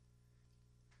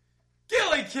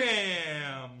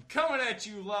Cam, coming at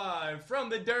you live from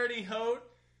the Dirty Hote.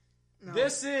 No.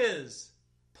 This is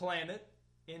Planet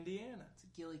Indiana. It's a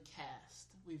Gilly cast.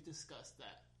 We've discussed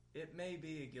that. It may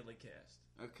be a Gilly cast.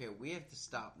 Okay, we have to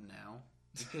stop now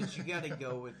because you got to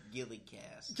go with Gilly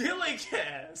cast. Gilly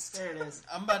cast. There it is.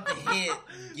 I'm about to hit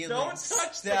Gilly. Don't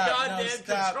touch the goddamn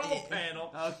control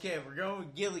panel. Okay, we're going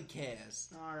with Gilly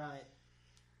cast. All right.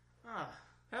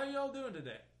 How y'all doing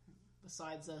today?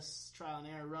 Besides us trial and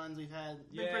error runs, we've been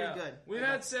pretty good. We've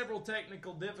had several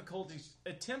technical difficulties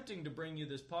attempting to bring you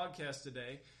this podcast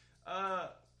today.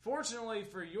 Fortunately,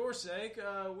 for your sake,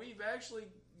 we've actually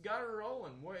got it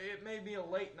rolling. It may be a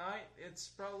late night. It's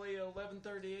probably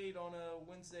 11:38 on a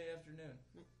Wednesday afternoon.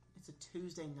 It's a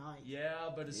Tuesday night. Yeah,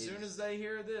 but as soon as they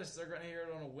hear this, they're going to hear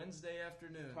it on a Wednesday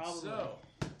afternoon. Probably.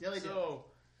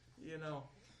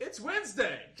 It's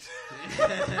Wednesday. It's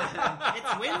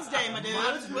Wednesday, my dudes.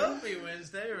 Might as well be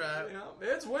Wednesday, right? Yeah,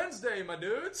 it's Wednesday, my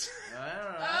dudes. All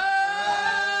right.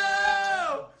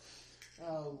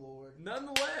 Oh, Lord.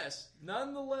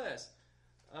 Nonetheless,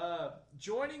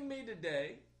 joining me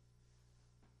today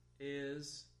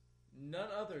is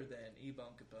none other than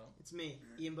E-Bone Capone. It's me,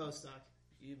 Ian Bostock.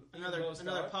 Another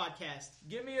podcast.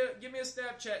 Give me a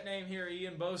Snapchat name here,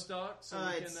 Ian Bostock, so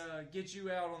we can get you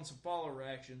out on some follower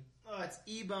action. Oh, it's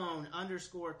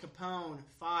E-Bone_Capone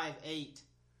 58.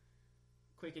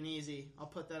 Quick and easy. I'll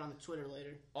put that on the Twitter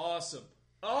later. Awesome.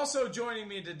 Also joining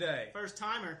me today, first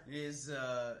timer is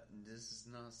this is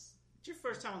not. It's your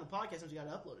first time on the podcast since you got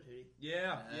it uploaded, Hootie.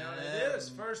 Yeah, it is.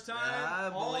 First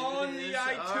time on the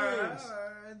iTunes. All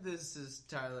right. This is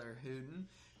Tyler Hooten.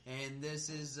 And this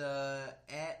is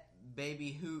at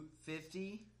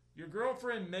BabyHoot50. Your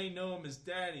girlfriend may know him as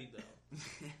Daddy, though.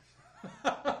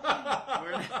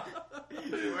 We're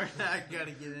not going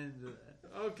to get into that.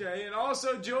 Okay, and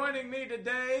also joining me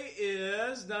today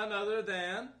is none other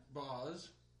than Boz.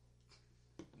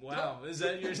 Wow, is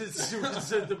that your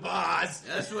the Boz?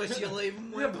 That's what you leave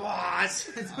him with. The Boz.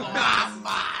 It's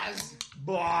Boz.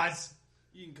 Boz.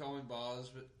 You can call me Boz,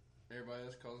 but everybody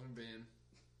else calls me Ben.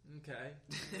 Okay.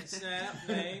 Snap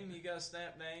name. You got a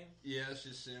snap name? Yeah, it's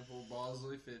just simple.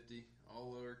 Bosley50.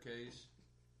 All lowercase.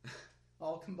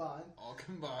 All combined. All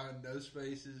combined. No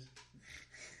spaces.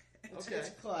 Okay. It's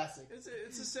classic.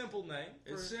 It's a simple name.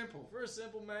 It's simple. For a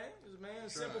simple man. It's a man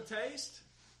of simple taste.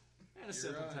 And a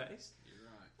simple taste. You're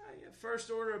right.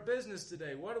 First order of business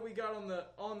today. What do we got on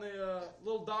the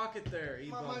little docket there,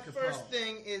 E-Bone My Capone? first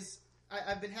thing is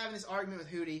I've been having this argument with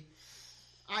Hootie.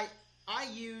 I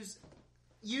use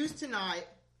tonight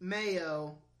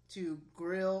Mayo to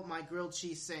grill my grilled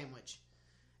cheese sandwich,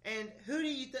 and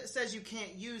Hootie says you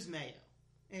can't use Mayo,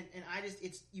 and I just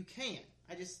you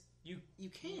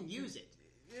can use it.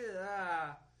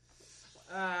 Yeah.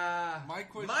 My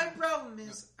problem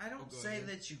is I don't say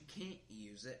that you can't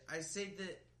use it. I say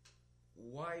that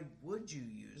why would you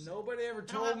use it? Nobody ever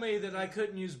told me that I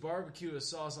couldn't use barbecue as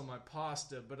sauce on my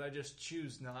pasta, but I just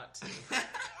choose not to.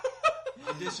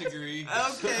 I disagree.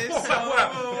 Okay,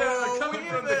 so coming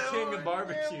from the king of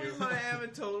barbecue, we might have a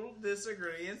total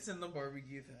disagreement in the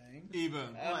barbecue thing.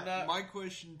 Even my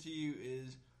question to you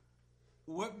is,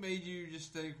 what made you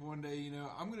just think one day,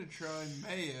 I'm going to try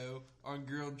mayo on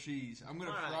grilled cheese? I'm going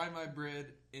to fry my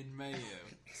bread in mayo.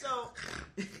 So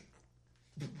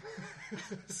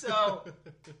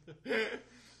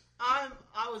I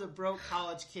was a broke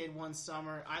college kid one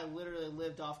summer. I literally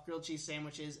lived off grilled cheese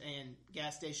sandwiches and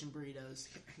gas station burritos.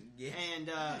 Yeah. And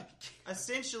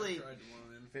essentially,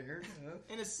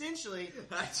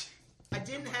 I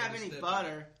didn't have any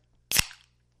butter.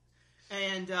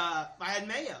 And I had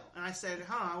mayo. And I said,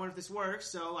 I wonder if this works.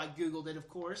 So I Googled it, of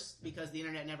course, because the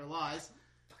internet never lies.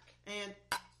 And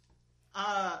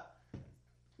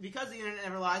because the internet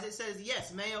never lies, it says,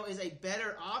 yes, mayo is a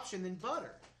better option than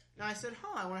butter. And I said,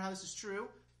 I wonder how this is true.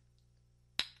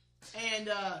 And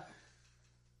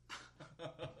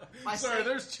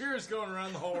there's cheers going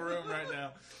around the whole room right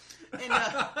now. And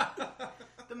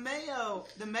the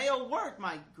mayo worked.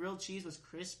 My grilled cheese was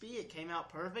crispy. It came out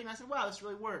perfect. And I said, wow, this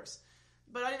really works.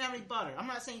 But I didn't have any butter. I'm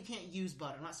not saying you can't use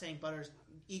butter. I'm not saying butter is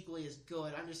equally as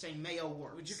good. I'm just saying mayo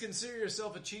works. Would you consider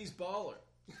yourself a cheese baller?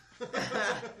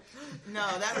 No,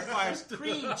 that requires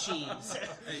cream cheese.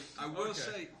 Hey, I will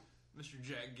say, Mr.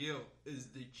 Jack Gill is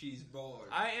the cheese baller.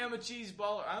 I am a cheese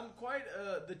baller. I'm quite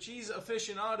the cheese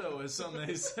aficionado, as some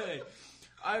may say.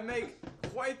 I make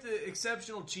quite the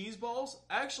exceptional cheese balls.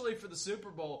 Actually, for the Super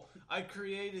Bowl, I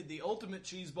created the ultimate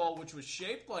cheese ball, which was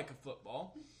shaped like a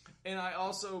football. And I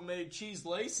also made cheese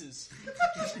laces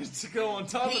to go on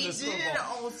top of this football. He did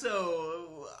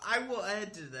also, I will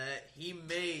add to that, he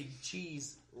made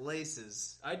cheese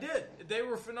laces. I did. They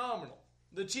were phenomenal.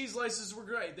 The cheese laces were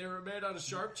great. They were made out of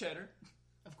sharp cheddar.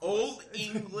 Of course. Old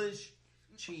English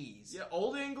cheese. Yeah,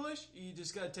 Old English. You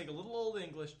just got to take a little Old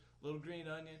English, little green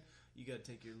onion. You got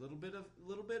to take your little bit of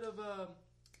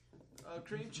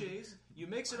cream cheese. You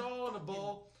mix it all in a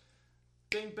bowl.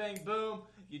 Bing, bang, boom.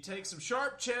 You take some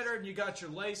sharp cheddar and you got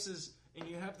your laces, and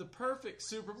you have the perfect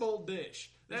Super Bowl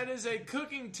dish. That is a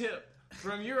cooking tip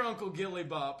from your Uncle Gilly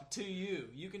Bop to you.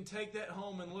 You can take that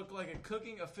home and look like a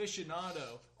cooking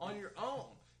aficionado on your own.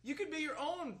 You could be your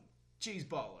own cheese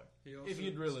baller if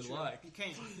you'd really like. You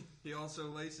can. He also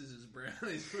laces his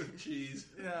brownies with cheese.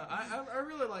 Yeah, I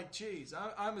really like cheese.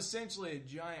 I'm essentially a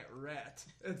giant rat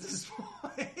at this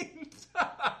point.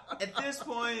 At this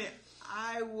point,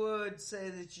 I would say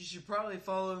that you should probably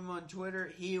follow him on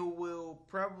Twitter. He will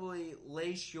probably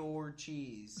lace your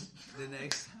cheese the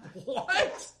next time.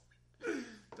 What?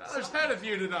 Tyler's had a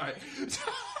few tonight.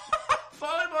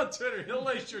 Follow him on Twitter. He'll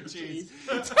lace your cheese.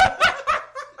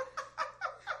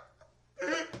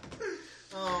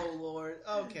 Oh, Lord.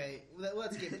 Okay,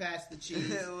 let's get past the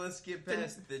cheese. Let's get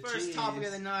past the First cheese. topic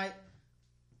of the night.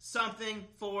 Something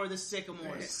for the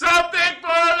Sycamores. Something for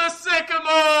the Sycamores!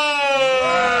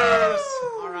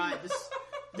 All right,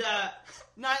 the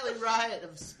nightly riot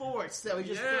of sports that we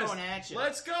just thrown at you.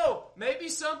 Let's go. Maybe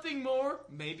something more,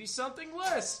 maybe something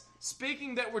less.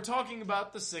 Speaking that we're talking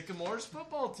about the Sycamores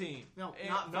football team. No, And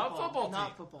not not football. football team.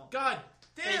 Not football. God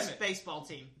damn it. Baseball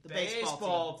team. The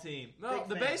Baseball team. No, Big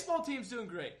the fan. baseball team's doing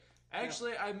great.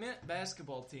 Actually, I meant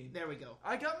basketball team. There we go.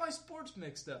 I got my sports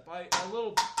mixed up.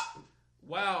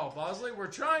 Wow, Bosley, we're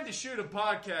trying to shoot a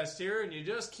podcast here, and you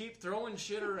just keep throwing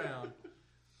shit around.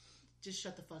 Just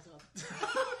shut the fuck up.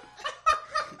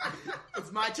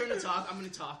 It's my turn to talk. I'm going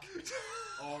to talk.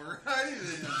 Alrighty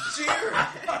then. Cheers.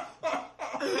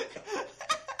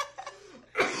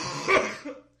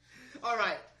 All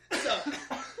right. So,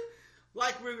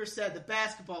 like Ruger said, the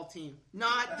basketball team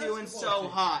not doing so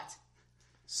hot.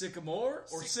 Sycamore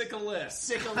or Sycaless?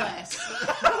 Sick of less.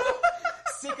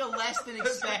 Sick of less than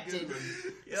expected.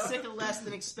 Sick of less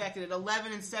than expected. At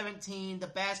 11-17, the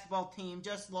basketball team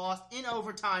just lost in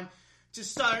overtime to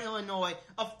Southern Illinois.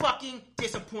 A fucking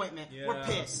disappointment. Yeah. We're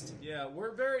pissed. Yeah,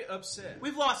 we're very upset.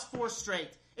 We've lost 4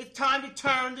 straight. It's time to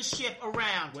turn the ship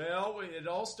around. Well, it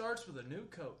all starts with a new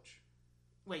coach.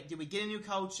 Wait, did we get a new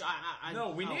coach? No,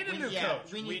 we need a new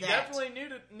coach. We definitely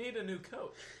need a new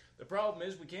coach. The problem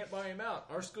is we can't buy him out.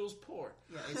 Our school's poor.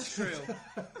 Yeah, it's true.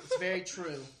 It's very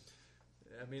true.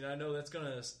 I mean, I know that's going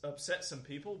to upset some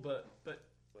people, but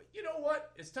you know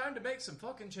what? It's time to make some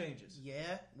fucking changes.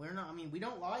 Yeah, we're not. I mean, we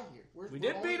don't lie here. We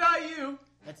did beat IU.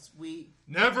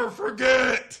 Never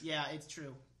forget. Yeah, it's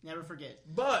true. Never forget.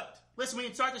 But listen, we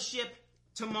can start the ship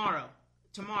tomorrow.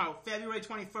 Tomorrow, February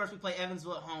 21st, we play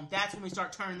Evansville at home. That's when we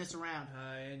start turning this around.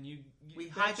 And we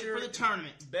hype it for the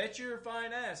tournament. Bet your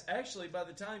fine ass. Actually, by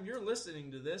the time you're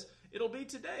listening to this, it'll be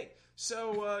today.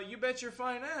 So you bet your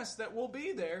fine ass that we'll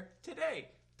be there today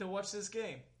to watch this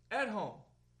game at home.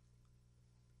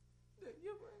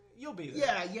 You'll be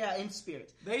there. Yeah, in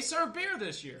spirit. They serve beer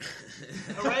this year.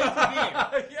 Hooray for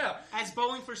beer. Yeah. As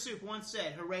Bowling for Soup once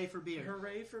said, hooray for beer.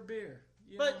 Hooray for beer.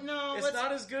 You but know, no, it's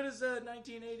not as good as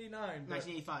 1989.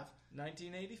 1985.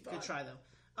 1985. Good try though.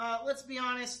 Let's be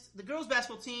honest. The girls'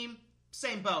 basketball team,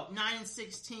 same boat.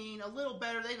 9-16, a little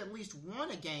better. They've at least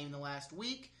won a game the last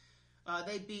week.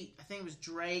 They beat, I think it was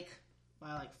Drake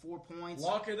by like 4 points.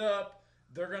 Lock it up.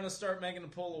 They're going to start making a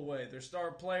pull away. Their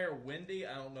star player, Wendy,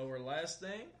 I don't know her last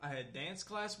name. I had dance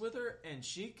class with her, and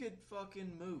she could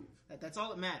fucking move. That's all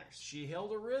that matters. She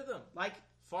held a rrhythm. Like,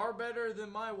 far better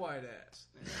than my white ass.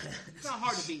 It's not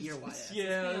hard to beat your white ass.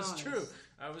 Yeah, that's true.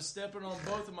 I was stepping on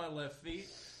both of my left feet.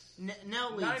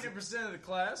 Nell leads 90% of the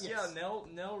class. Yes. Yeah,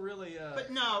 Nell really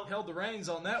held the reins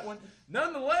on that one.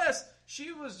 Nonetheless,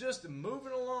 she was just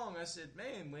moving along. I said,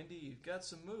 man, Wendy, you've got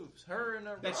some moves. Her and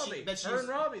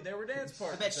Robbie, they were dance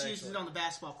partners. I bet she used it on the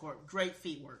basketball court. Great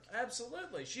feet work.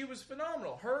 Absolutely. She was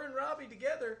phenomenal. Her and Robbie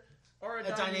together are a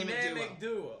dynamic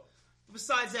duo.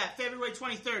 Besides that, February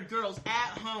 23rd, girls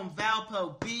at home,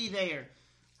 Valpo, be there.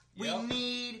 We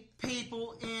need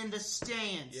people in the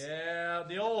stands. Yeah,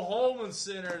 the old Holman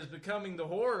Center is becoming the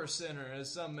horror center, as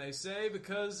some may say,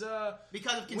 because of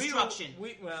construction.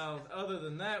 Well, other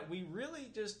than that, the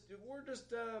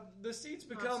seats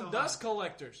become dust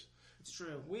collectors. It's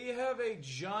true. We have a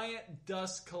giant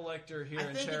dust collector here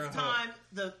in Terre Haute. I think it's time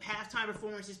the halftime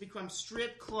performances become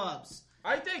strip clubs.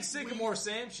 I think Sycamore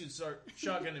Sam should start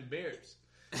shotgunning beers.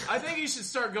 I think he should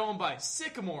start going by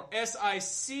Sycamore,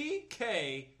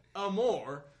 S-I-C-K,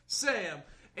 Amore, Sam,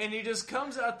 and he just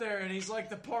comes out there and he's like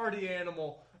the party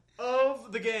animal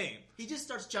of the game. He just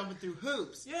starts jumping through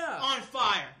hoops. Yeah. On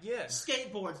fire. Yes.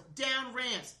 Skateboards, down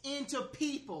ramps, into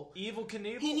people. Evil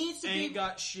Knievel He needs to ain't be,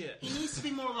 got shit. He needs to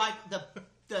be more like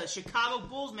the Chicago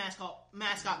Bulls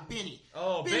mascot Benny.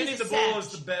 Oh, Benny the Bull is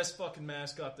the best fucking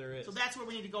mascot there is. So that's where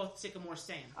we need to go with Sycamore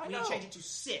Sam. We need know. to change it to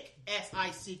Sick,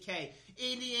 S-I-C-K.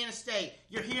 Indiana State,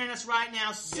 you're hearing us right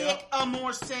now.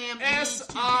 Sycamore Sam needs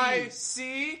to be.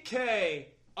 S-I-C-K,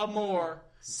 Amore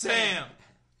Sam.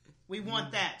 We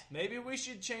want that. Maybe we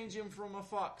should change him from a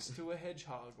fox to a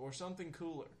hedgehog or something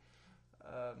cooler.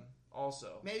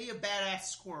 Also, Maybe a badass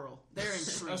squirrel. They're in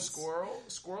trees. a squirrel.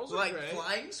 Squirrels are Like great.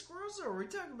 flying squirrels, or are we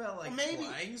talking about like maybe-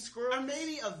 flying squirrels? Or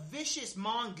maybe a vicious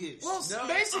mongoose. Well, No.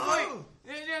 basically, Oh.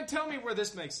 tell me where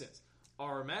this makes sense.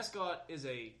 Our mascot is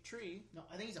a tree. No,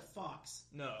 I think he's a fox.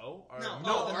 No, our, No,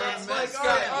 No, the our mascot mascot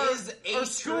our- is a our tree.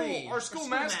 school Our school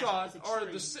mascot mascot is a are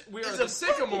tree. we are It's the a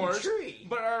fucking sycamores, tree.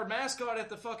 but our mascot at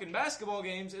the fucking basketball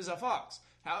games is a fox.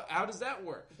 How does that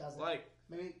work? It doesn't. Like,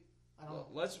 Maybe, I don't know.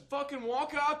 let's fucking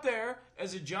walk out there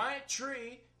as a giant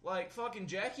tree, like fucking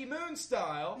Jackie Moon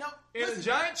style, No, in a listen.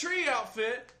 giant tree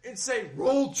outfit, and say,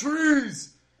 "Roll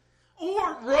trees."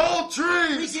 Or Roll we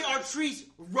trees! get our trees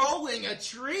rolling a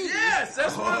tree. Yes,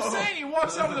 that's what I'm saying. He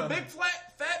walks out with a big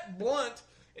fat blunt,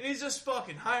 and he's just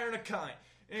fucking hiring a kite.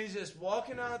 And he's just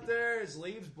walking out there, his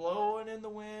leaves blowing in the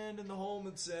wind in the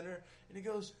Holman Center, and he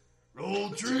goes, "Roll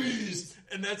trees!"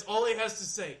 And that's all he has to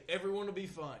say. Everyone will be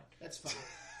fine. That's fine.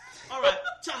 All right,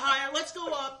 to higher. Let's go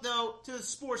up though to the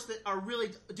sports that are really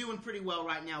doing pretty well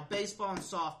right now: baseball and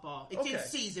softball. It's in Okay.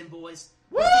 season, boys.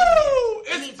 Woo!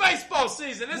 It's means baseball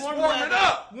season. It's warming weather,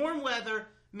 up. Warm weather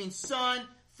means sun,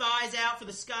 thighs out for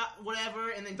the sky,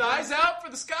 whatever, and then Thighs guns, out for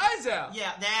the skies out.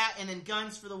 Yeah, that, and then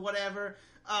guns for the whatever.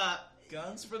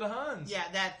 Guns for the Huns. Yeah,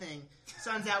 that thing.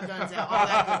 Sun's out, guns out, all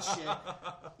that good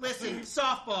shit. Listen,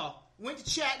 softball. Went to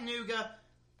Chattanooga,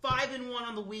 5-1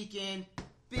 on the weekend.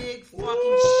 Big fucking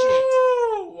shit.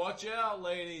 Woo! Watch out,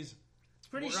 ladies.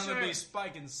 Pretty We're sure. gonna be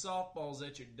spiking softballs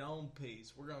at your dome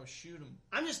piece. We're gonna shoot them.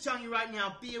 I'm just telling you right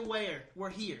now, be aware. We're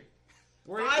here.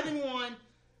 We're 5-1.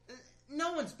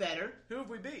 No one's better. Who have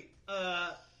we beat?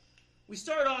 We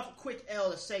started off a quick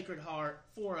L to Sacred Heart,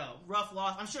 4-0. Rough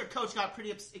loss. I'm sure Coach got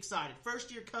pretty excited.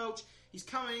 First year coach, he's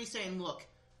coming in, he's saying, look,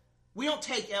 we don't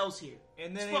take L's here.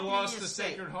 And then It's he fucking lost Indiana to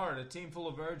State. Sacred Heart, a team full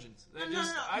of virgins. They No,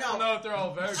 I no. don't know if they're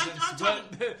all virgins, I'm but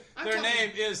talking- I'm their talking-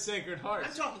 name is Sacred Heart.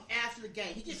 I'm talking after the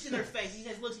game. He gets in their face. He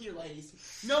says, look here, ladies.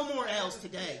 No more L's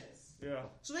today. Yeah.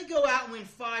 So they go out and win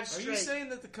 5 Are straight. you saying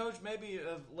that the coach maybe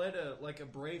led a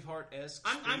Braveheart-esque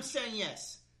I'm speech? saying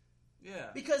yes. Yeah.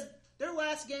 Because their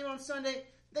last game on Sunday,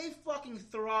 they fucking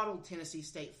throttled Tennessee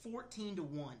State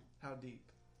 14-1. How deep?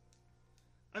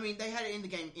 I mean, they had it in the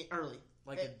game early.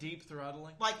 Like a deep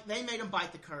throttling? Like, they made them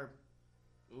bite the curb.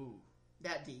 Ooh.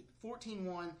 That deep.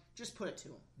 14-1. Just put it to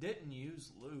them. Didn't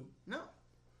use lube. No.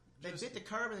 They Just- bit the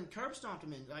curb and then curb stomped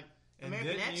them in. Like, And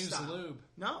American didn't X use style. lube.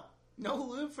 No. No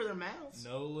lube for their mouths.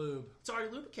 No lube. It's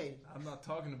already lubricated. I'm not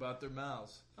talking about their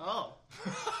mouths. Oh.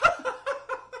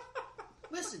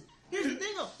 Listen, here's the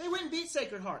thing, though. They went and beat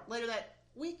Sacred Heart later that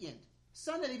weekend.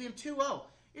 Sunday, they beat them 2-0.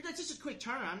 It's just a quick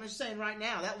turnaround. I'm just saying right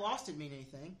now, that loss didn't mean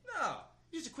anything. No.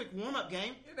 Just a quick warm-up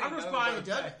game. It ain't I was nothing behind the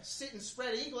but a dugout, sitting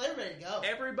spread eagle, they're ready to go.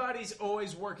 Everybody's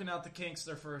always working out the kinks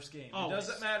their first game. Always. It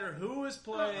doesn't matter who is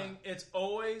playing. It's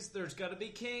always, there's got to be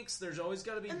kinks. There's always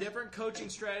got to be And different coaching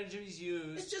strategies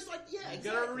used. It's just like, yeah, You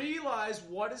exactly. gotta realize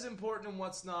what is important and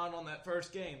what's not on that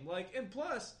first game. Like, and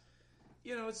plus,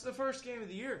 you know, it's the first game of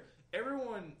the year.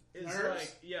 Everyone is Nerves?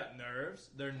 like, yeah, nerves.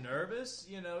 They're nervous.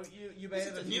 You know, you may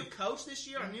Listen, have a new coach this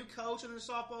year, a new coach on the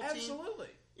softball team. Absolutely,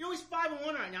 You know, he's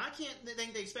 5-1 right now. I can't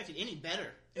think they expected any better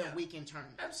in Yeah. a weekend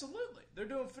tournament. absolutely. They're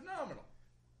doing phenomenal.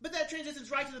 But that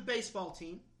transitions right to the baseball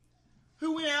team,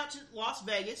 who went out to Las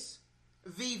Vegas,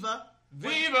 Viva.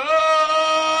 Viva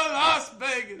Las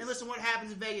Vegas! And listen, what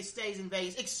happens in Vegas stays in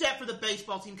Vegas, except for the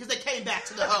baseball team, because they came back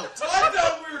to the host. I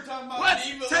thought we were talking about Let's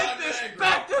Viva take La this Negra.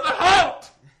 back to the hope.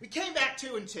 We came back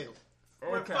 2-2.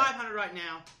 We're at Okay. 500 right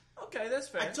now. Okay, that's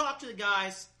fair. I talked to the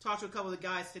guys, talked to a couple of the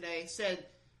guys today, said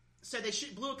they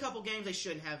blew a couple games they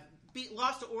shouldn't have.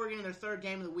 Lost to Oregon in their third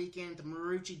game of the weekend, the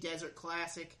Marucci Desert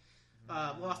Classic.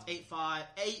 Lost 8-5.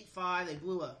 8-5, they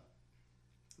blew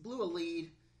a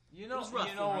lead. You It know, was rough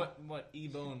you know for him. what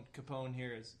E-Bone Capone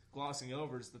here is glossing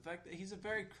over is the fact that he's a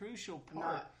very crucial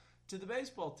part Not. to the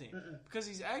baseball team because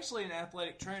he's actually an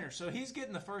athletic trainer. So he's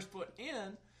getting the first foot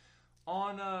in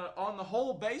on the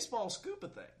whole baseball scoop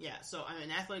of thing. Yeah, so I'm an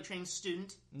athletic training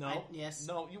student. No, Yes.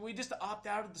 no, we just opt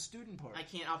out of the student part. I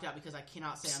can't opt out because I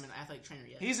cannot say I'm an athletic trainer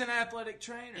yet. He's an athletic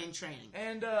trainer in training.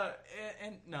 and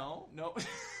no,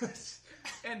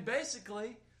 and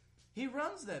basically, He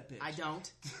runs that bitch. I don't.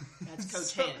 That's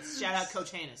Coach Hannes. Shout out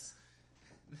Coach Hannes.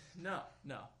 No.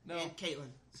 And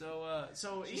Caitlin.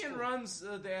 So She's Ian cool. runs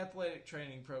the athletic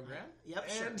training program. Yep,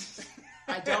 and, sure.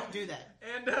 I don't do that.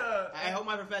 And I hope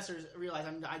my professors realize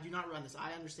I do not run this.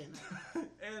 I understand that.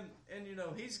 and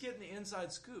he's getting the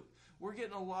inside scoop. We're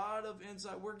getting a lot of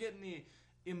insight. We're getting the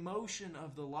emotion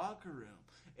of the locker room.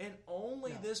 And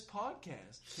only this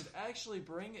podcast could actually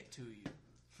bring it to you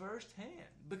firsthand,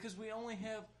 because we only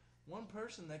have one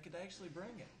person that could actually bring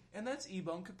it, and that's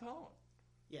E-Bone Capone.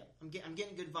 Yeah, I'm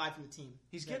getting a good vibe from the team.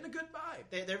 He's getting a good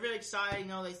vibe. They're very excited.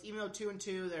 Even though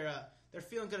 2-2, they're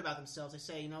feeling good about themselves. They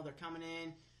say they're coming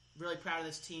in really proud of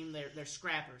this team. They're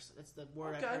scrappers. That's the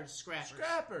word I've heard. Scrappers.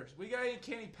 Scrappers. We got any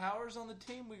Kenny Powers on the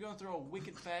team? We gonna throw a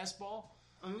wicked fastball?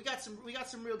 I mean, we got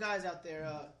some real guys out there.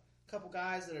 A couple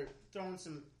guys that are throwing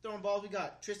balls. We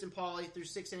got Tristan Pauly threw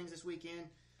 6 innings this weekend.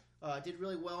 Did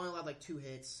really well. Only allowed like 2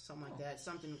 hits, something like that.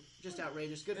 Something just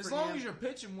outrageous. Good for him. As long as you're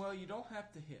pitching well, you don't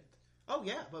have to hit. Oh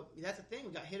yeah, but that's the thing.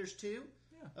 We got hitters too.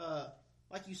 Yeah.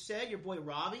 Like you said, your boy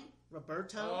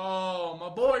Roberto. Oh, my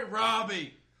boy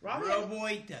Robbie.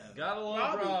 Roboito. Gotta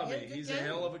love Robbie. He's game. a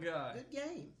hell of a guy. Good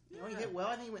game. Yeah. He hit well.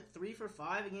 I think he went 3 for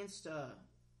 5 against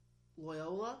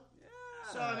Loyola.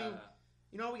 Yeah. So I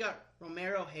mean, we got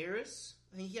Romero Harris.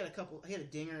 I think he had a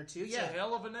dinger or 2. It's a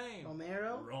hell of a name.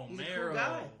 Romero. He's a cool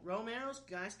guy. Romero's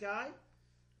nice guy.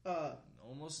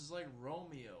 Almost as like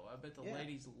Romeo. I bet the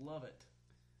ladies love it.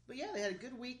 But yeah, they had a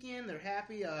good weekend. They're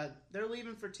happy. They're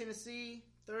leaving for Tennessee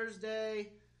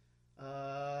Thursday.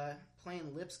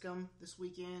 Playing Lipscomb this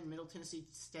weekend, Middle Tennessee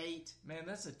State. Man,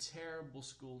 that's a terrible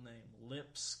school name,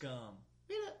 Lipscomb.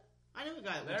 I know a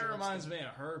guy that reminds me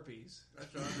of herpes.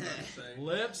 That's what I was about to say.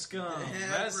 Lipscomb.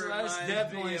 That's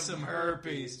definitely some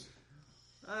herpes.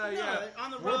 Yeah,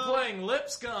 on the road. We're playing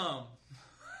Lipscomb.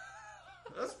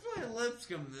 Let's play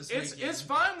Lipscomb this weekend. It's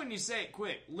fine when you say it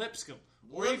quick, Lipscomb.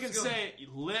 Or you can say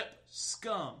it lip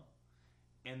scum,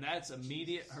 and that's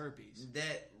immediate herpes.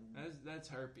 That's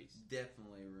herpes.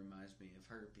 Definitely reminds me of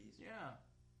herpes. Yeah.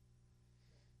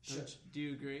 Sure. Do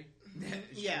you agree?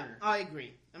 Yeah, Sure. I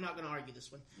agree. I'm not going to argue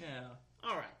this one. Yeah.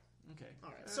 All right. Okay. All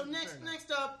right. So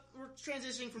next up, we're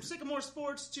transitioning from Sycamore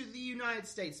sports to the United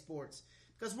States sports,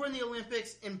 because we're in the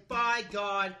Olympics, and by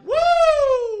God,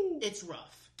 woo! It's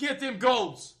rough. Get them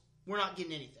golds. We're not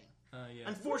getting anything. Yeah.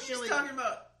 Unfortunately,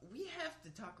 we have to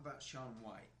talk about Shaun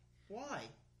White. Why?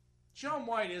 Shaun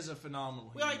White is a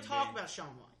phenomenal. We already talked about Shaun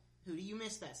White. Hootie, you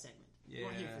missed that segment. Yeah. You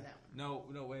weren't here for that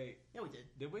one. No, wait. Yeah, we did.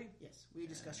 Did we? Yes, we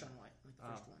discussed Shaun White, like the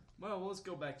first one. Well, let's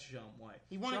go back to Shaun White.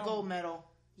 He won a gold medal.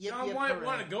 Shaun White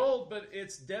won a gold, but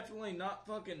it's definitely not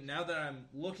fucking. Now that I'm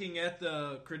looking at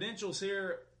the credentials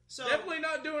here, definitely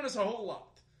not doing us a whole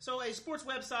lot. So a sports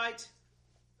website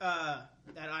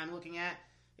that I'm looking at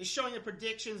is showing the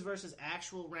predictions versus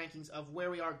actual rankings of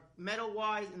where we are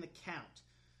medal-wise in the count.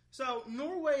 So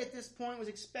Norway at this point was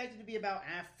expected to be about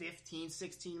 15,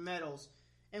 16 medals,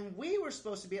 and we were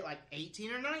supposed to be at like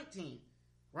 18 or 19.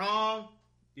 Wrong.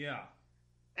 Yeah.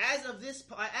 As of this,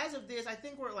 I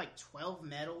think we're at like 12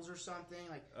 medals or something.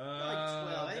 Like 12.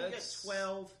 I think we got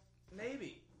 12.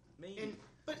 Maybe.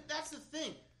 But that's the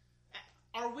thing.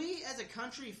 Are we as a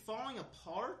country falling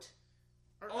apart?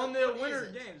 On the Winter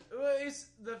Games. Well, it's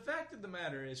the fact of the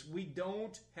matter is we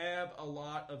don't have a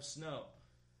lot of snow.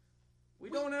 We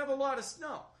don't have a lot of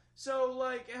snow. So,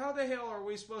 like, how the hell are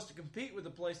we supposed to compete with a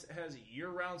place that has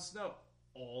year-round snow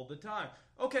all the time?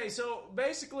 Okay, so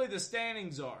basically the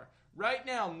standings are, right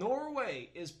now, Norway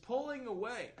is pulling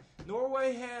away.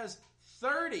 Norway has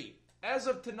 30, as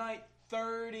of tonight,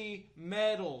 30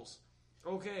 medals.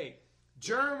 Okay,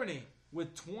 Germany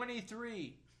with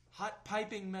 23 hot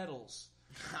piping medals.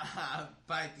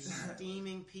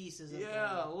 Steaming pieces.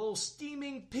 Little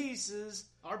steaming pieces.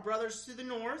 Our brothers to the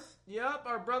north. Yep,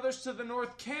 our brothers to the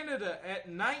north, Canada, at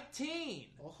 19.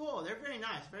 Oh, they're very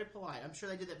nice, very polite. I'm sure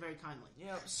they did that very kindly.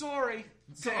 Yeah, sorry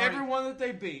to everyone that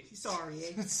they beat. Sorry.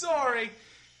 Sorry.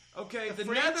 Okay, the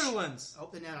French? Netherlands. Oh,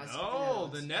 the Netherlands. No,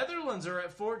 the Netherlands are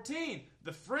at 14.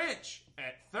 The French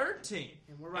at 13.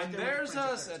 And we're right there with the there's French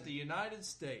at us 13. at the United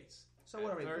States. So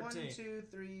what are we? 13. 1, 2,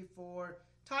 3, 4.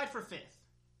 Tied for 5th.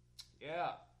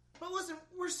 Yeah. But listen,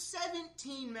 we're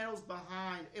 17 medals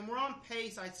behind, and we're on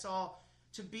pace, I saw,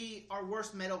 to be our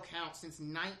worst medal count since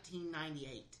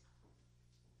 1998.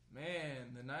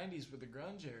 Man, the 90s were the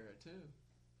grunge era, too.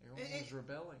 Everyone was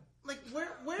rebelling. Like,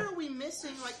 where are we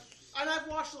missing? Like, and I've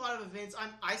watched a lot of events.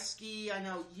 I ski, I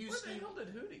know you Where ski. the hell did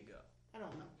Hootie go? I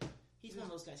don't know. He's one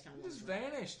of those guys kind of He just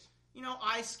vanished.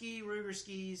 I ski, Ruger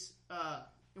skis.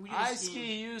 And we do I skiing.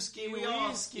 ski, you ski, We we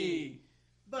all ski.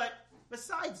 But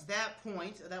besides that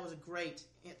point, that was a great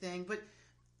thing. But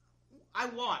I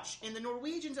watch, and the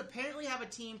Norwegians apparently have a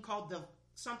team called the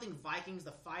something Vikings,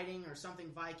 the Fighting or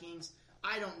something Vikings.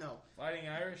 I don't know. Fighting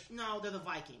Irish? No, they're the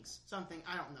Vikings. Something,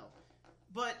 I don't know.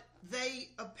 But they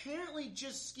apparently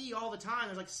just ski all the time.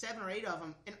 There's like 7 or 8 of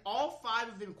them, and all 5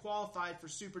 of them qualified for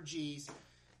Super Gs,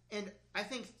 and I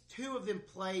think 2 of them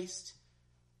placed.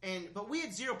 But we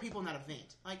had 0 people in that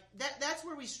event. Like that's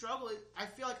where we struggle. I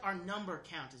feel like our number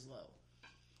count is low.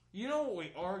 You know what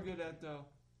we are good at though?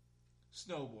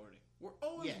 Snowboarding. We're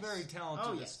always very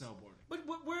talented at snowboarding. But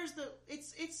where's the?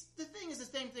 It's the thing is the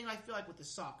same thing I feel like with the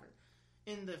soccer,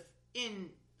 in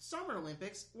Summer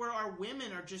Olympics where our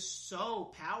women are just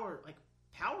so powerful.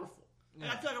 Yeah.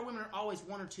 And I feel like our women are always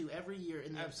 1 or 2 every year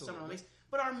in the Summer Olympics.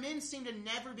 But our men seem to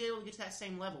never be able to get to that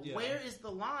same level. Yeah. Where is the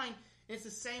line? It's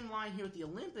the same line here with the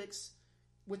Olympics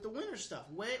with the winter stuff.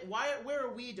 Where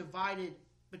are we divided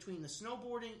between the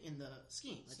snowboarding and the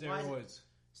skiing? Like, steroids.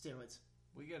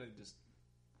 We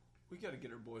gotta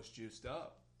get our boys juiced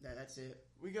up. That's it.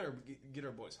 We gotta get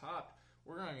our boys hopped.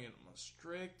 We're gonna get them a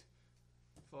strict,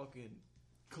 fucking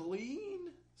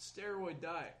clean steroid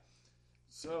diet.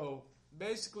 So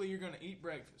basically, you're gonna eat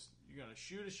breakfast. You're gonna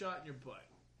shoot a shot in your butt.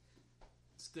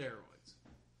 Steroids.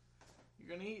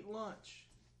 You're gonna eat lunch.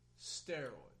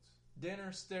 Steroids.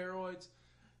 Dinner, steroids.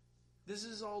 This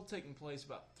is all taking place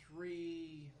about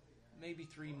 3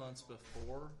 months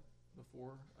before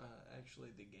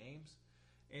actually the games.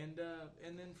 And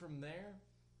then from there,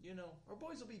 our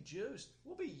boys will be juiced.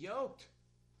 We'll be yoked.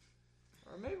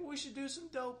 Or maybe we should do some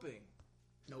doping.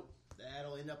 Nope.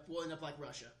 We'll end up like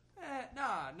Russia.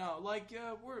 No. Like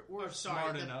we're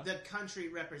smart enough. The country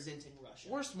representing Russia.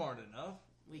 We're smart enough.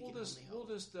 We'll just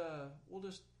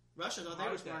Russia, though, they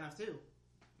were smart enough, too.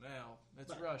 Now,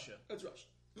 it's Russia. It's Russia.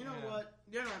 You know what?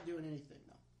 They're not doing anything,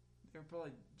 though. They're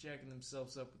probably jacking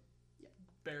themselves up with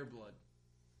bear blood.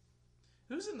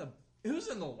 Who's in the last? Who's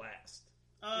in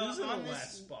the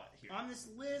last spot here? On this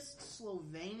list,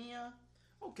 Slovenia.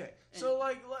 Okay. So,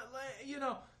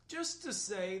 just to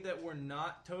say that we're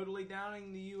not totally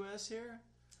downing the U.S. here,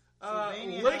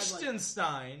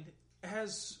 Liechtenstein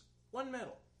has 1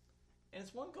 medal. And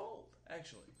it's 1 gold,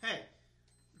 actually. Hey,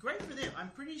 great for them. I'm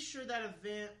pretty sure that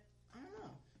event, I don't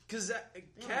know.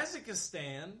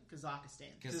 Kazakhstan.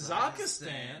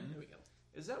 There we go.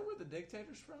 Is that where the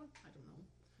dictator's from? I don't know.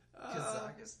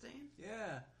 Kazakhstan?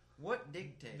 Yeah. What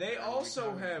dictator? They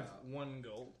also have 1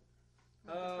 gold.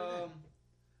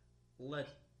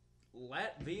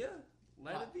 Latvia?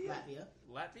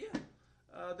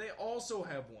 They also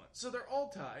have 1. So they're all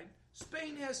tied.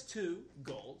 Spain has 2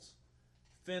 golds.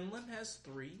 Finland has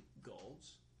 3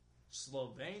 golds.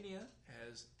 Slovenia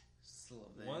has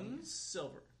 1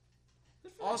 silver.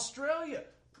 Australia.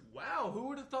 Wow, who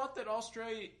would have thought that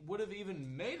Australia would have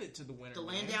even made it to the winter? The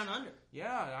land down under.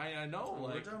 Yeah, I know.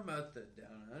 We're talking about the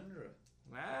down under.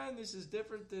 Man, this is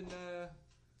different than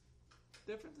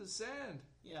sand.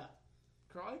 Yeah.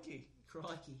 Crikey.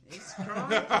 It's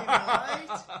crikey,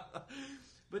 right?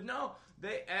 But no,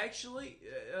 they actually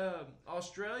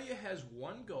Australia has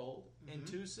 1 gold and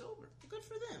 2 silver. Good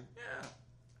for them. Yeah,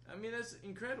 I mean that's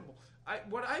incredible.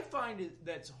 What I find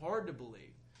that's hard to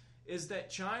believe is that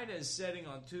China is setting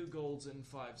on 2 golds and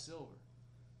 5 silver.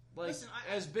 Like, listen,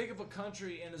 as big of a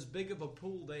country and as big of a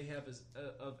pool they have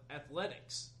of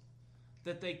athletics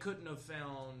that they couldn't have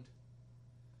found.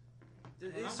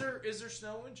 Is there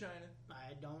snow in China?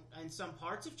 I don't. In some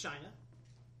parts of China.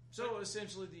 So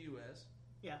essentially the U.S.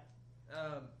 Yeah.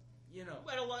 At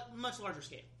a much larger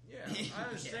scale. Yeah, I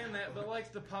understand that, but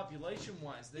like the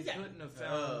population-wise, they couldn't have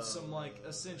found some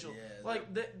essential.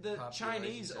 The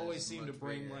Chinese always seem to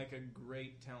bring like a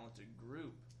great talented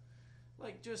group,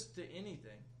 like just to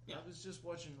anything. Yeah. I was just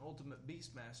watching Ultimate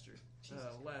Beastmaster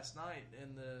last night,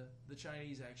 and the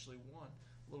Chinese actually won.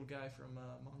 A little guy from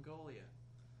Mongolia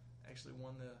actually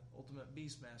won the Ultimate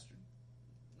Beastmaster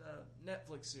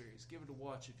Netflix series. Give it a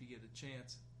watch if you get a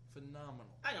chance.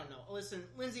 Phenomenal. I don't know. Listen,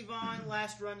 Lindsey Vonn,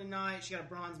 last run tonight. She got a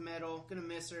bronze medal. Gonna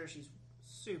miss her. She's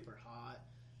super hot.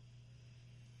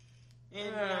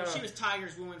 And she was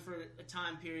Tiger's woman for a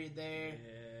time period there.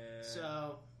 Yeah.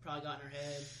 So, probably got in her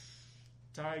head.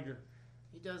 Tiger.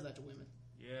 He does that to women.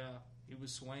 Yeah. He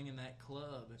was swinging that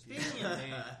club. Speaking of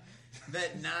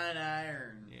that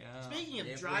 9-iron. Yeah. Speaking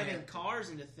of driving cars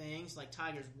into things, like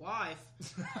Tiger's wife,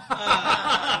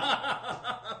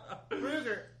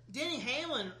 Ruger, Denny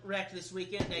Hamlin wrecked this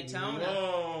weekend at Daytona.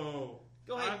 Whoa.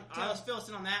 Go ahead and fill us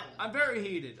in on that one. I'm very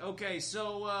heated. Okay,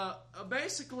 so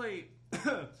basically,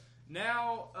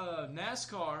 now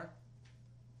NASCAR,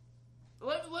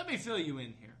 let me fill you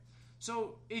in here.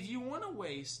 So if you want to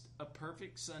waste a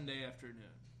perfect Sunday afternoon,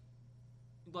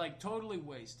 like totally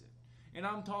waste it, And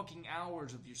I'm talking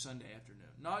hours of your Sunday afternoon.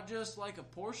 Not just like a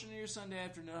portion of your Sunday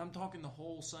afternoon. I'm talking the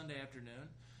whole Sunday afternoon.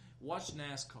 Watch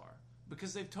NASCAR.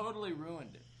 Because they've totally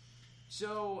ruined it.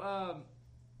 So,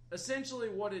 essentially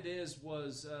what it is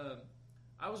was,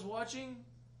 I was watching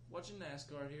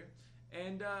NASCAR here.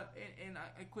 And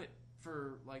I quit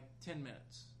for like 10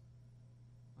 minutes.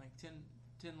 Like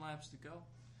 10 laps to go.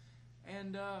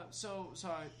 And so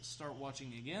I start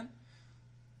watching again.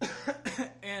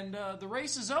 And the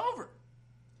race is over.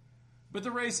 But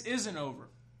the race isn't over.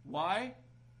 Why?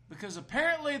 Because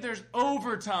apparently there's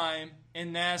overtime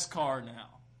in NASCAR now.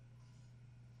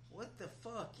 What the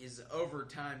fuck is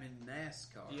overtime in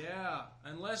NASCAR? Yeah,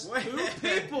 unless Wait. two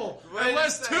people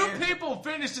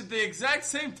finish at the exact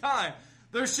same time,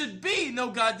 there should be no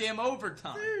goddamn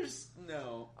overtime. There's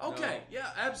no. Okay, yeah,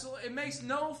 absolutely. It makes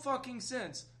no fucking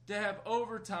sense to have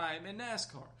overtime in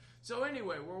NASCAR. So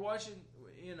anyway, we're watching,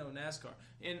 NASCAR.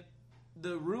 And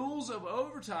the rules of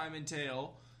overtime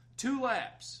entail 2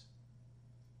 laps.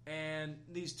 And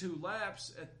these 2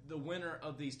 laps, the winner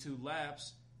of these 2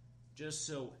 laps just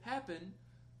so happened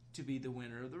to be the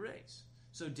winner of the race.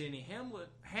 So Denny Hamlin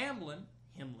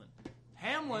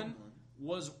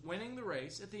was winning the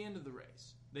race at the end of the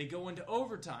race. They go into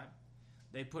overtime.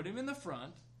 They put him in the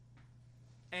front.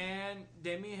 And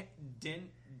Denny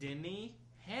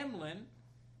Hamlin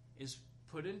is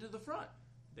put into the front.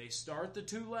 They start the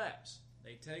 2 laps.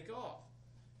 They take off.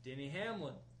 Denny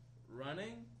Hamlin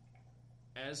running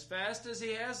as fast as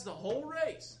he has the whole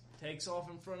race. Takes off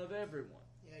in front of everyone.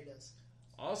 Yeah, he does.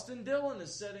 Austin Dillon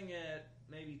is sitting at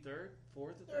maybe 3rd,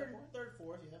 4th at that point? 3rd,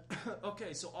 4th, yeah.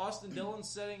 Okay, so Austin Dillon's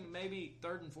sitting maybe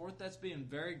 3rd and 4th. That's being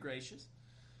very gracious.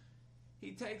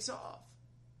 He takes off.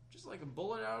 Just like a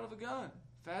bullet out of a gun.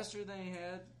 Faster than he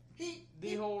had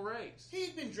the whole race.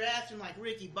 He'd been drafting like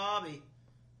Ricky Bobby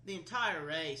the entire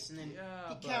race, and then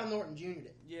Cal Norton Jr.'d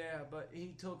it. Yeah, but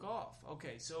he took off.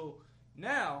 Okay, so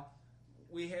now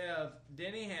we have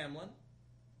Denny Hamlin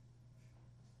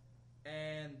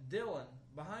and Dillon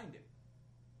behind him.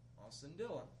 Austin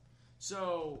Dillon.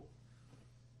 So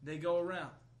they go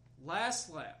around. Last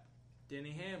lap,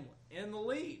 Denny Hamlin in the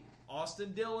lead.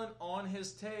 Austin Dillon on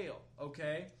his tail.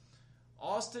 Okay?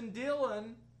 Austin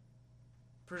Dillon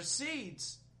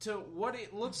proceeds to what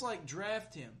it looks like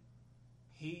draft him.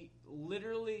 He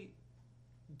literally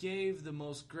gave the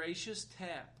most gracious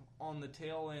tap on the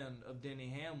tail end of Denny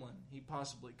Hamlin he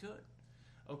possibly could.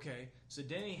 Okay, so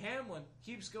Denny Hamlin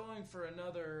keeps going for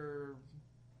another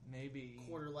maybe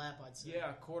quarter lap, I'd say.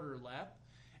 Yeah, quarter lap.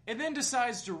 And then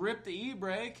decides to rip the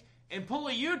e-brake and pull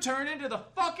a U-turn into the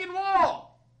fucking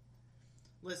wall.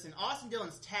 Listen, Austin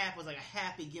Dillon's tap was like a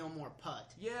Happy Gilmore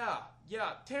putt. Yeah,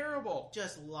 terrible.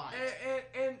 Just light.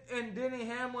 And Denny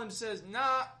Hamlin says,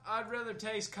 nah, I'd rather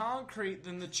taste concrete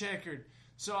than the checkered.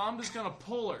 So I'm just going to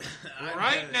pull her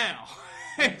right now.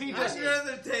 I'd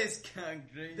rather taste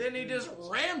concrete. Then he just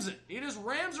rams it. He just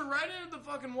rams her right into the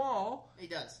fucking wall. He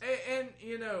does. And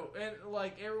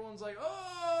like everyone's like,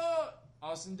 oh,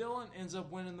 Austin Dillon ends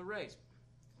up winning the race.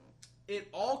 It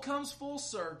all comes full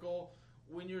circle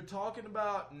when you're talking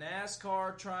about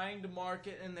NASCAR trying to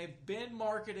market, and they've been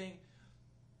marketing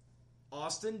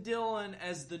Austin Dillon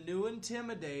as the new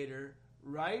Intimidator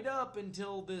right up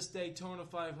until this Daytona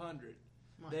 500.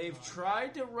 They've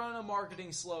tried to run a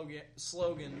marketing slogan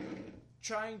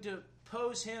trying to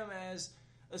pose him as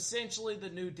essentially the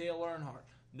new Dale Earnhardt.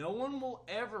 No one will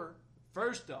ever,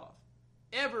 first off,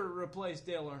 ever replace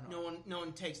Dale Earnhardt. No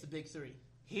one takes the big 3.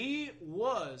 He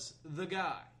was the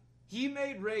guy. He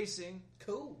made racing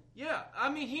cool. Yeah, I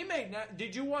mean, he made.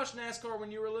 Did you watch NASCAR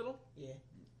when you were little? Yeah.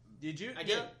 Did you? I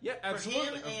did. Yeah,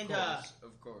 absolutely. For him and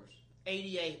of course.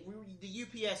 88. We were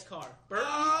the UPS car. Burton.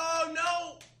 Oh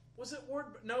no! Was it Ward?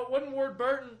 No, it wasn't Ward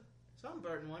Burton. Some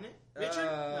Burton, wasn't it? Richard?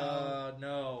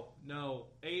 No.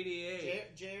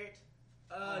 88. Jarrett.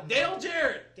 Dale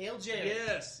Jarrett. Dale Jarrett.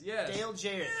 Yes. Dale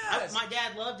Jarrett. Yes. My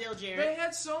dad loved Dale Jarrett. They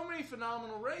had so many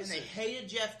phenomenal races. And they hated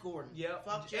Jeff Gordon. Yep.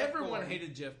 Fuck Jeff Everyone Gordon.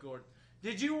 hated Jeff Gordon.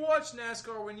 Did you watch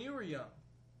NASCAR when you were young?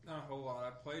 Not a whole lot.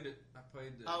 I played it.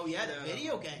 Oh yeah, the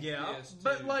video game. Yeah, PS2.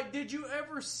 but like, did you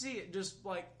ever see it just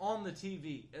like on the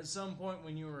TV at some point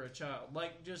when you were a child?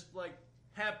 Like, just like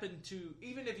happened to,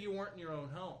 even if you weren't in your own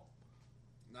home.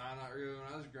 Nah, not really.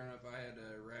 When I was growing up, I had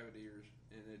rabbit ears,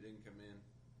 and it didn't come in.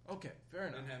 Okay, fair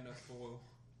enough. Didn't have enough foil.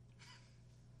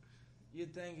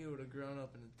 You'd think it would have grown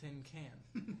up in a tin can.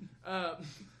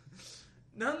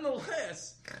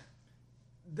 Nonetheless,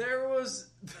 there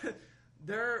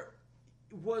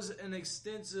was an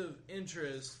extensive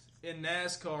interest in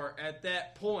NASCAR at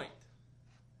that point.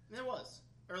 There was.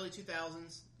 Early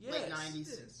 2000s, Yes. late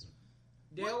 90s.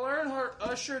 Dale Earnhardt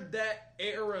ushered that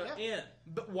era in.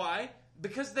 But why?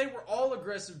 because they were all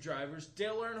aggressive drivers.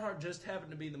 Dale Earnhardt just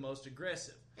happened to be the most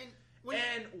aggressive.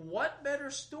 And what better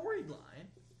storyline?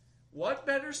 What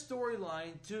better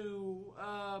storyline to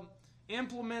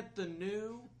implement the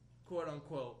new, quote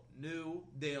unquote, new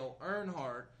Dale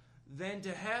Earnhardt than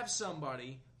to have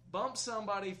somebody bump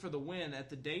somebody for the win at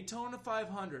the Daytona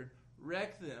 500,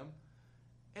 wreck them,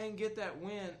 and get that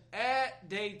win at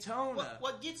Daytona.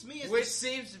 What gets me is which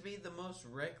seems to be the most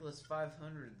reckless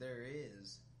 500 there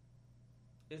is.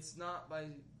 It's not by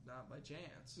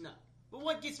chance. No. But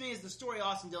what gets me is the story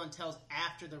Austin Dillon tells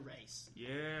after the race.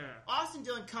 Yeah. Austin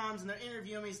Dillon comes and they're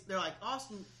interviewing me. They're like,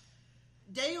 Austin,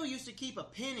 Dale used to keep a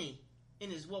penny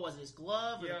in his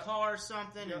glove or the car or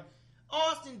something. Yeah. And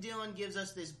Austin Dillon gives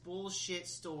us this bullshit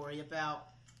story about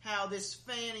how this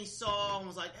fan he saw and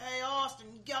was like, hey, Austin,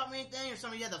 you got me anything? Or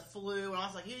somebody had the flu. And I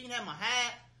was like, here, you can have my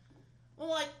hat.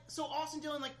 Well, so Austin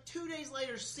Dillon, 2 days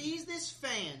later, sees this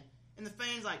fan. And the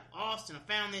fan's like, Austin, I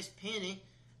found this penny.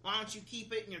 Why don't you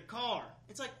keep it in your car?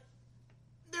 It's like,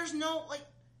 there's no,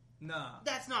 nah.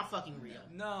 That's not fucking real.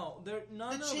 No,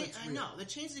 none of it's real. No, the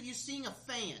chances of you seeing a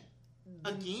fan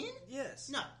again?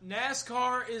 Yes. No.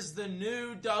 NASCAR is the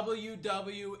new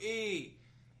WWE.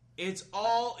 It's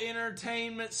all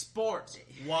entertainment sports.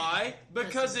 Why?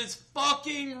 Because it's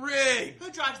fucking rigged.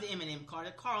 Who drives the M&M car?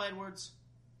 Carl Edwards?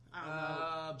 I don't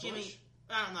know. Jimmy? Bush?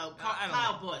 I don't know. I don't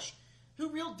Kyle know. Busch. Who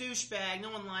real douchebag.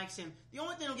 No one likes him. The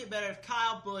only thing that'll get better if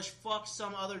Kyle Busch fucks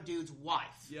some other dude's wife.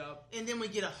 Yep. And then we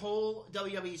get a whole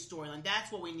WWE storyline.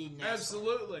 That's what we need next.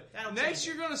 Absolutely. Next,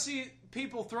 you're going to see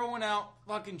people throwing out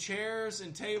fucking chairs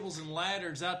and tables and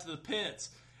ladders out to the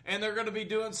pits. And they're going to be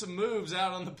doing some moves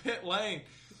out on the pit lane.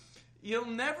 You'll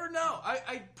never know.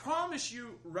 I promise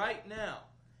you right now,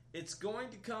 it's going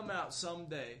to come out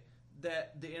someday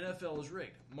that the NFL is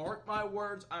rigged. Mark my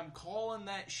words, I'm calling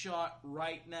that shot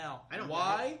right now. I don't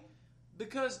Why? know.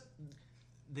 Because,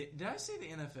 did I say the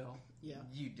NFL? Yeah.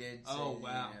 You did say Oh, the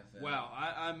wow. NFL. Wow.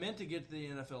 I meant to get to the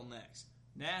NFL next.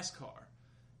 NASCAR.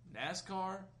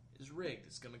 NASCAR is rigged.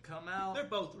 It's going to come out. They're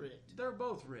both rigged. They're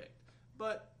both rigged.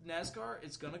 But NASCAR,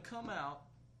 it's going to come out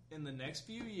in the next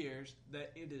few years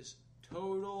that it is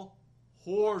total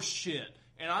horseshit.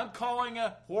 And I'm calling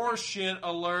a horseshit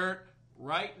alert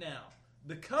right now.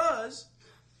 Because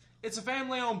it's a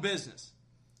family-owned business.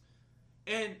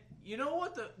 And you know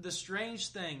what the strange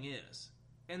thing is?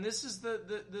 And this is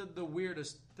the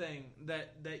weirdest thing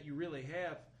that you really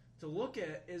have to look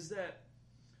at is that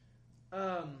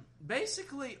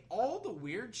basically all the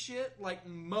weird shit,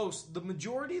 the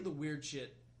majority of the weird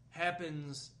shit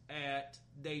happens at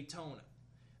Daytona.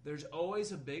 There's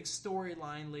always a big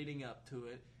storyline leading up to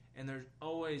it. And there's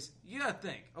always, you gotta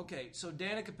think, okay, so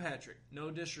Danica Patrick,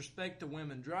 no disrespect to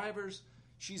women drivers,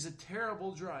 she's a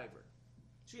terrible driver.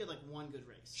 She had one good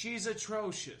race. She's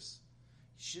atrocious.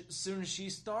 As soon as she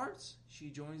starts, she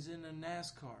joins in a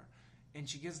NASCAR. And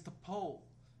she gets the pole,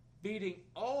 beating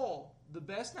all the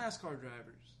best NASCAR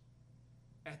drivers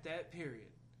at that period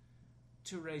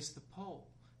to race the pole.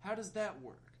 How does that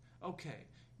work? Okay,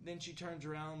 then she turns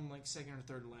around second or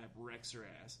third lap, wrecks her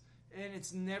ass. And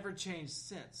it's never changed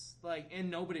since.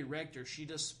 And nobody wrecked her. She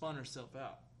just spun herself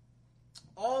out.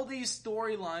 All these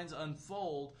storylines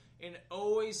unfold, and it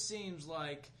always seems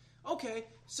okay,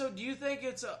 so do you think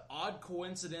it's an odd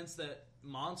coincidence that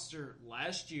Monster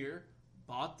last year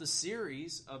bought the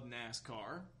series of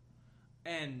NASCAR,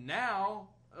 and now,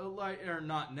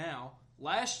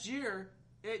 last year,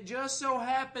 it just so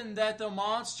happened that the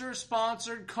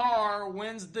Monster-sponsored car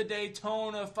wins the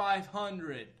Daytona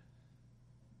 500.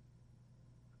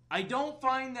 I don't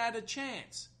find that a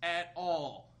chance at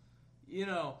all.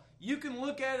 You can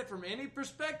look at it from any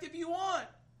perspective you want.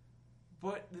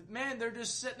 But, man, they're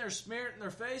just sitting there smearing it in their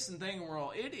face and thinking we're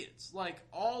all idiots.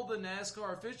 All the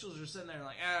NASCAR officials are sitting there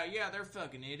yeah, they're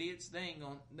fucking idiots. They ain't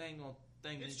gonna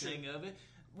think anything of it.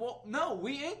 Well, no,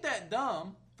 we ain't that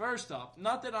dumb, first off.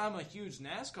 Not that I'm a huge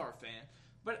NASCAR fan,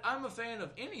 but I'm a fan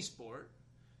of any sport.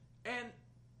 And,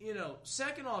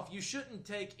 second off, you shouldn't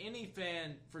take any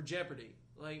fan for jeopardy.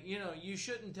 You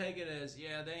shouldn't take it as,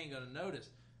 yeah, they ain't going to notice.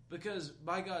 Because,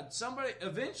 by God,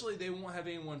 eventually they won't have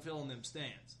anyone filling them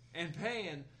stands and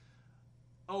paying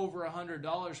over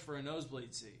 $100 for a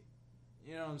nosebleed seat.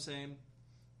 You know what I'm saying?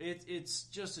 It's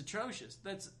just atrocious.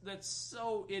 That's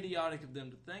so idiotic of them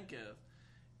to think of.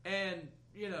 And,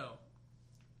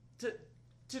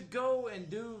 to go and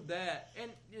do that,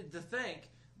 and to think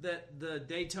that the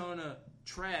Daytona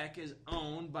track is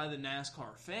owned by the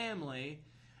NASCAR family,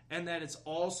 and that it's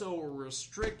also a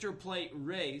restrictor plate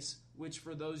race, which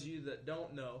for those of you that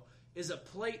don't know, is a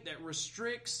plate that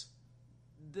restricts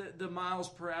the miles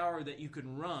per hour that you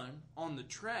can run on the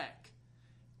track.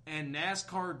 and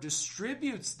NASCAR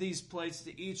distributes these plates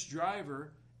to each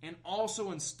driver and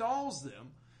also installs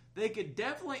them, they could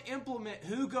definitely implement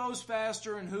who goes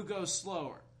faster and who goes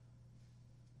slower.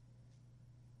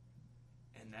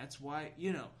 And that's why,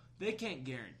 they can't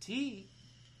guarantee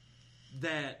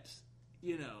that,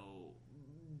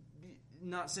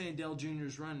 not saying Dale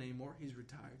Jr.'s running anymore, he's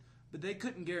retired, but they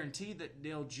couldn't guarantee that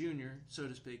Dale Jr., so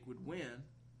to speak, would win.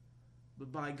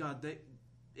 But by God,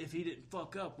 if he didn't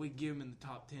fuck up, we'd give him in the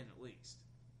top 10 at least.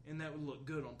 And that would look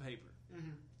good on paper.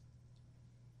 Mm-hmm.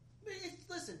 But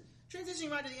listen,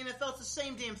 transitioning right to the NFL, it's the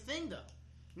same damn thing, though.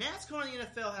 NASCAR and the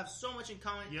NFL have so much in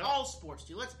common. Yep. All sports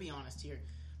do. Let's be honest here.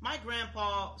 My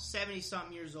grandpa,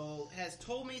 70-something years old, has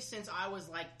told me since I was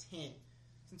like 10,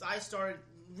 since I started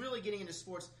really getting into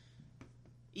sports,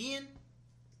 Ian,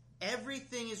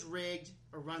 everything is rigged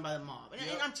or run by the mob. And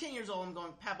I'm 10 years old, I'm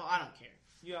going, Papa, I don't care.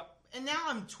 Yeah. And now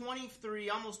I'm 23,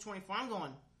 almost 24, I'm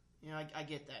going, I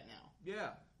get that now. Yeah.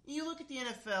 You look at the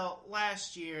NFL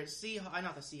last year,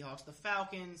 not the Seahawks, the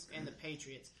Falcons and the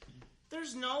Patriots.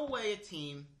 There's no way a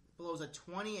team blows a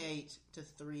 28-3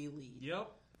 lead.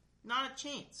 Yep. Not a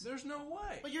chance. There's no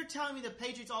way. But you're telling me the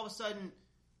Patriots all of a sudden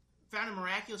found a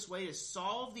miraculous way to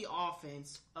solve the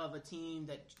offense of a team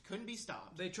that couldn't be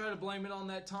stopped. They try to blame it on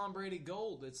that Tom Brady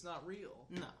gold. It's not real.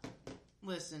 No.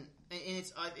 Listen,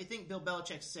 and I think Bill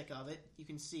Belichick's sick of it. You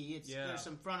can see there's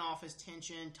some front office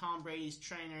tension. Tom Brady's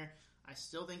trainer, I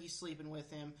still think he's sleeping with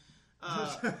him.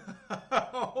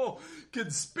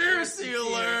 Conspiracy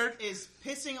alert! Is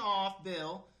pissing off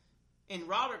Bill. And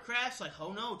Robert Kraft's like,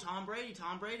 oh no, Tom Brady.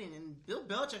 And Bill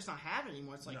Belichick's not having it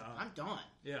anymore. It's like, no. I'm done.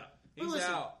 Yeah, he's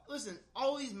out. Listen,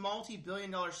 all these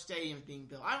multi-billion-dollar stadiums being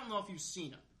built. I don't know if you've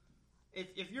seen them.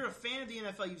 If you're a fan of the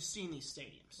NFL, you've seen these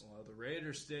stadiums. Well, the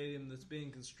Raiders stadium that's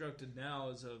being constructed now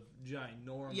is of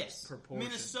ginormous proportion.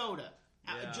 Minnesota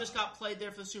just got played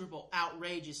there for the Super Bowl.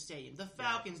 Outrageous stadium. The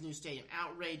Falcons' new stadium.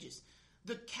 Outrageous.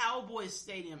 The Cowboys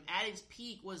stadium at its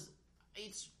peak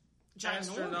it's ginormous.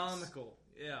 Astronomical.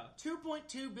 Yeah.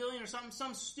 $2.2 billion or something,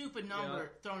 some stupid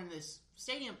number thrown in this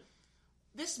stadium.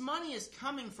 This money is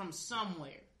coming from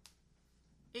somewhere.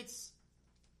 It's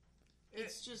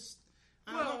just...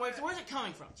 I don't know, where's it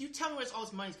coming from? You tell me where all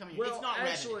this money's coming from. It's not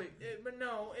revenue. But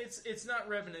no, it's not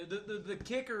revenue. The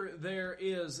kicker there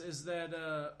is that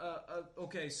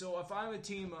okay, so if I'm a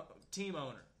team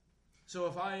owner, so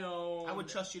if I own, I would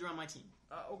trust you to run my team.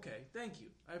 Okay, thank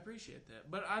you. I appreciate that.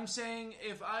 But I'm saying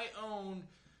if I own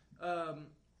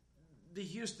the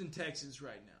Houston Texans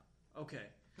right now, okay.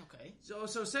 So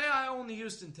say I own the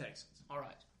Houston Texans. All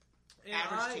right.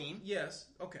 Average team. Yes.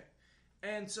 Okay.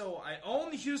 And so I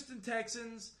own the Houston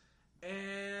Texans,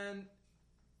 and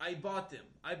I bought them.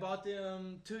 I bought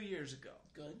them 2 years ago.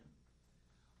 Good.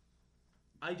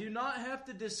 I do not have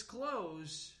to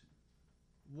disclose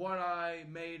what I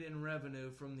made in revenue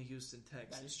from the Houston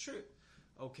Texans. That is true.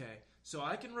 Okay. So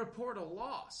I can report a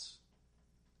loss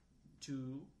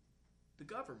to the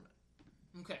government.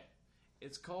 Okay.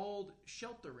 It's called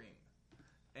sheltering.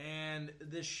 And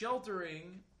the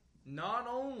sheltering not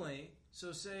only...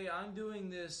 So say I'm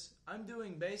doing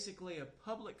basically a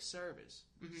public service.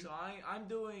 Mm-hmm. So I'm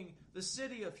doing the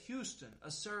city of Houston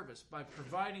a service by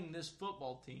providing this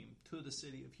football team to the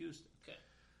city of Houston. Okay.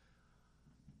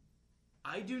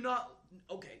 I do not...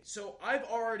 Okay, so I've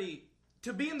already...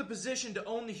 To be in the position to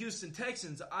own the Houston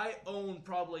Texans, I own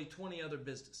probably 20 other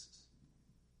businesses.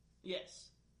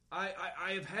 Yes. I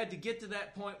have had to get to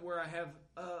that point where I have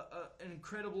an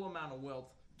incredible amount of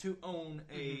wealth to own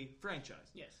a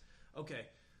franchise. Yes. Okay,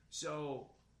 so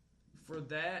for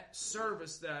that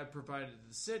service that I provided to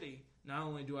the city, not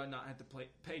only do I not have to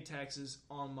pay taxes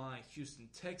on my Houston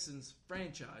Texans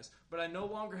franchise, but I no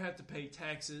longer have to pay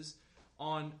taxes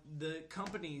on the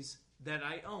companies that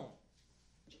I own,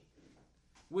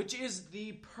 which is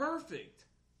the perfect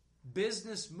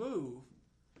business move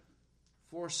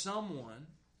for someone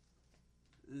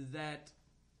that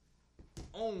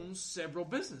owns several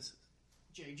businesses.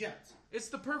 Jerry Jones. It's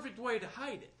the perfect way to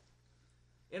hide it.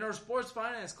 In our sports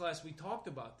finance class, we talked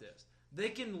about this. They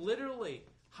can literally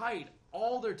hide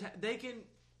all their they can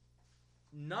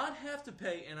not have to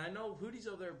pay, and I know Hootie's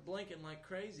over there blinking like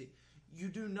crazy. You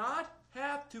do not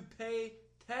have to pay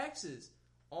taxes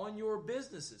on your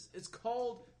businesses. It's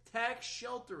called tax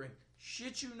sheltering.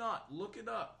 Shit you not. Look it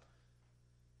up.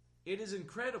 It is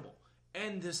incredible.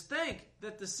 And to think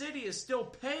that the city is still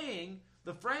paying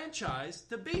the franchise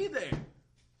to be there.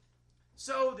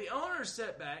 So the owners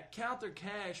sit back, count their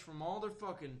cash from all their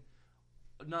fucking,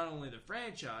 not only their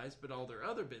franchise, but all their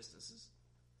other businesses.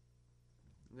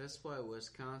 That's why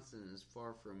Wisconsin is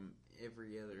far from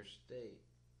every other state.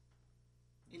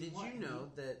 Did you know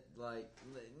that, like,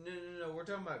 no, we're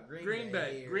talking about Green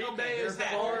Bay. Here. Green Bay is they're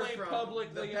far only from the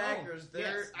publicly Packers. owned.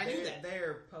 Yes, I knew that.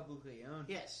 They're publicly owned.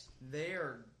 Yes. They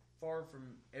are far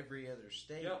from every other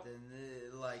state. Yep.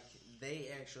 And they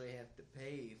actually have to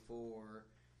pay for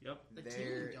The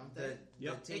their team, don't they? The They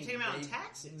team. take them out on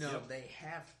taxes. No, Yep. they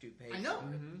have to pay. I know. For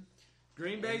it. Mm-hmm.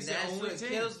 Green Bay's And the that's only what team.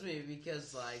 kills me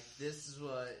because this is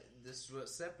what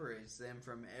separates them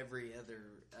from every other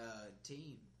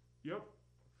team. Yep.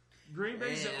 Green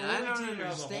Bay's the And I only don't team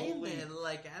out of the whole understand league. that.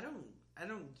 Like, I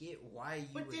don't get why you.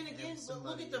 But would then have again, look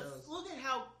somebody at else. look at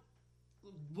how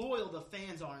loyal the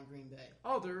fans are in Green Bay.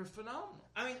 Oh, they're phenomenal.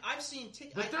 I mean, I've seen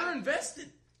tickets. But they're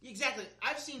invested. Exactly.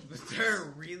 I've seen But they're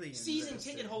really season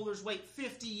invested. ticket holders wait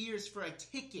 50 years for a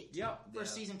ticket. Yep. For a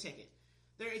season ticket.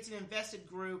 It's an invested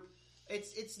group.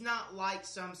 It's not like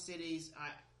some cities.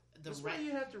 That's why you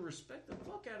have to respect the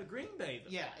fuck out of Green Bay. Though.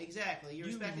 Yeah, exactly. You're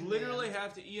You respecting literally them.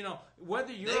 have to,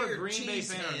 whether you're They're a Green Bay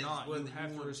fan or cheeseheads, not, whether you you have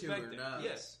to want to respect or it. not.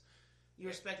 Yes. You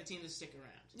respect the team to stick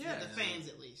around. Yeah. The fans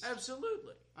at least.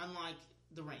 Absolutely. Unlike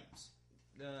the Rams.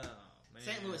 Oh, man.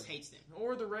 St. Louis hates them.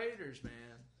 Or the Raiders, man.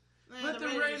 Yeah, But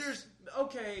the Raiders,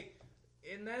 okay,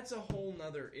 and that's a whole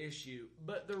nother issue.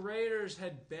 But the Raiders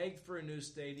had begged for a new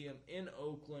stadium in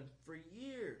Oakland for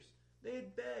years. They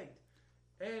had begged.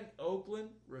 And Oakland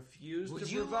refused to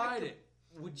provide it.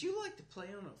 Would you like to play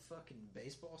on a fucking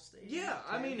baseball stadium? Yeah,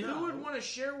 I mean, No. who would want to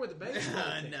share with a baseball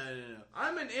No, team? no.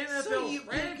 I'm an NFL So you pick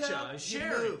up, franchise you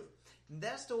sharing. move.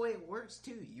 That's the way it works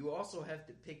too. You also have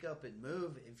to pick up and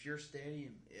move if your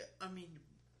stadium. I mean,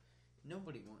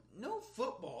 no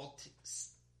football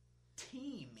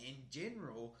team in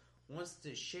general wants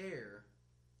to share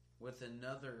with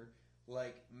another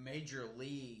major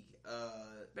league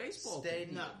Baseball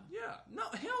stadium. team. Yeah, no,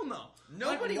 hell no.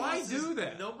 Nobody why wants do to,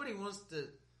 that? Nobody wants to.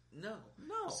 No.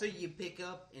 So you pick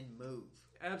up and move.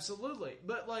 Absolutely,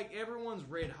 but everyone's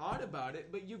red hot about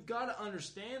it. But you've got to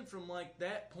understand from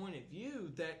that point of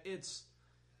view that it's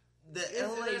LA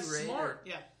that's Raiders. smart.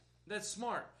 Yeah. That's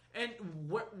smart. And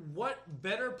what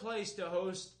better place to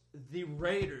host the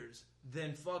Raiders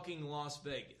than fucking Las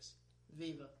Vegas?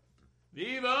 Viva.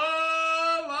 Viva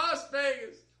Las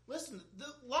Vegas! Listen, the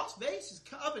Las Vegas is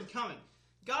up and coming.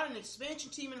 Got an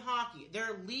expansion team in hockey.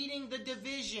 They're leading the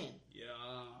division. Yeah.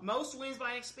 Most wins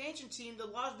by an expansion team, the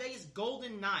Las Vegas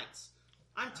Golden Knights.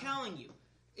 I'm telling you,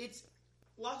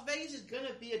 Las Vegas is going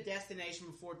to be a destination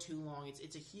before too long.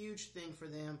 It's a huge thing for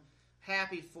them.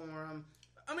 Happy for them.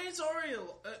 I mean, it's already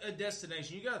a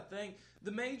destination. You got to think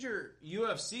the major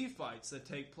UFC fights that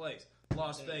take place,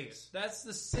 Las Vegas. That's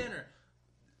the center.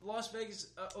 Las Vegas,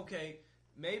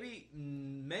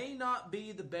 may not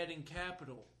be the betting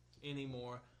capital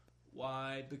anymore.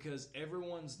 Why? Because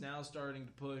everyone's now starting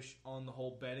to push on the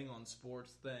whole betting on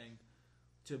sports thing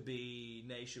to be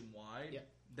nationwide. Yeah.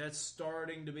 That's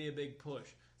starting to be a big push.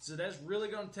 So that's really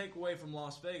going to take away from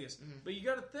Las Vegas. Mm-hmm. But you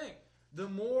got to think, the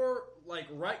more,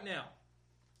 right now,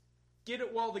 get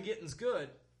it while the getting's good,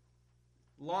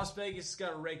 Las Vegas has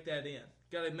got to rake that in.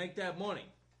 Got to make that money.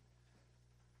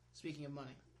 Speaking of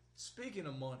money. Speaking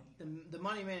of money, The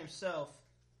money man himself,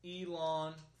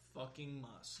 Elon fucking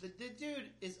Musk. the dude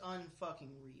is unfucking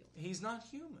real. He's not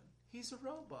human. He's a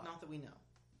robot. Not that we know.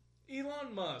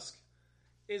 Elon Musk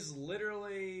is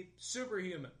literally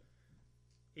superhuman.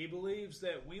 He believes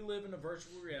that we live in a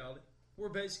virtual reality. We're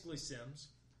basically Sims.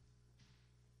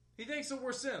 He thinks that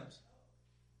we're Sims.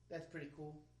 That's pretty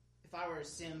cool. If I were a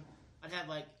sim, I'd have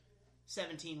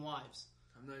 17 wives.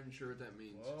 I'm not even sure what that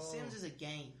means. Whoa. Sims is a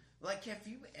game. Have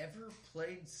you ever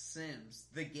played Sims,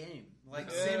 the game? Yeah.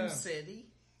 Sim City?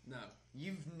 No.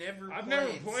 You've never I've played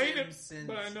never played it, Sims.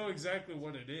 but I know exactly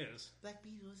what it is. Black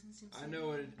Beetle was in Sim I City. know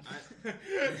what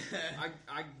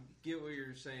I get what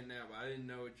you're saying now, but I didn't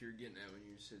know what you were getting at when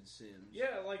you said Sims.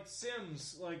 Yeah, like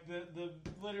Sims, like the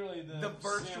literally the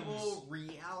virtual Sims.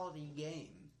 reality game.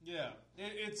 Yeah,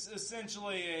 it's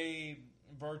essentially a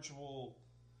virtual.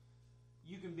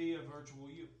 You can be a virtual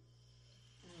you,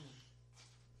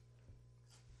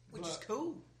 Which is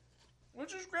cool.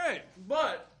 which is great.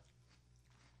 But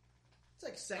It's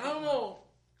like second. I don't know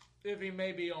if he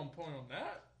may be on point on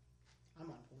that. I'm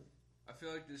on point. I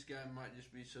feel like this guy might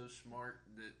just be so smart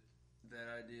that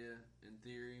idea, in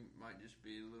theory, might just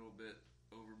be a little bit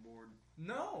overboard.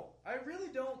 No, I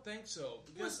really don't think so.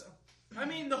 Because I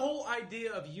mean, the whole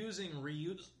idea of using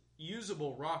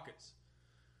reusable rockets.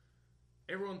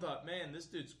 Everyone thought, man, this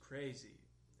dude's crazy.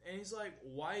 And he's like,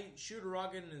 why shoot a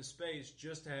rocket into space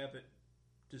just to have it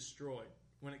destroyed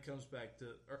when it comes back to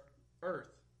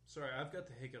Earth? Sorry, I've got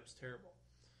the hiccups terrible.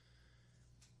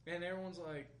 And everyone's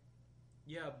like,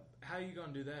 yeah, how are you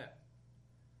going to do that?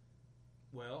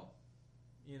 Well,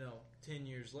 10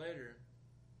 years later,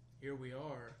 here we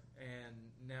are, and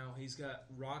now he's got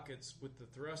rockets with the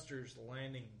thrusters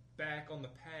landing back on the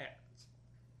pads.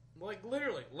 Like,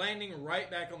 literally, landing right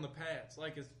back on the pads.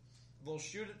 Like, they'll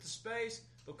shoot it to space,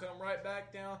 they'll come right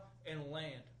back down and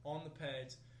land on the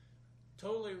pads.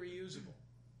 Totally reusable.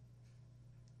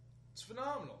 It's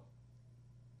phenomenal.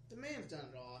 The man's done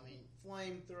it all. I mean,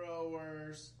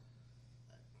 flamethrowers,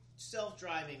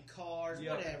 self-driving cars,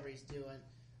 whatever he's doing.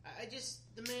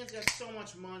 The man's got so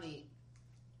much money.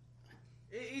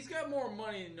 He's got more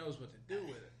money and knows what to do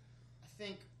with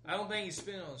it. I don't think he's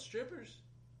spending on strippers.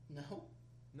 No.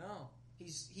 No.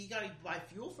 He got to buy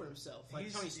fuel for himself,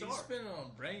 like Tony Stark. He's spending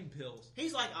on brain pills.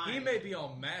 He's like Iron. He may be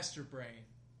on Master Brain.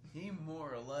 He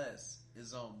more or less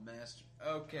is on Master.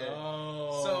 Okay.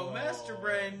 Oh. So Master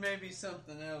Brain may be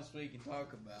something else we can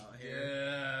talk about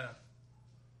here.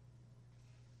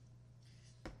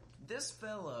 Yeah. This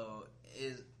fellow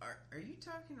is. Are you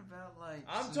talking about like?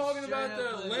 I'm talking about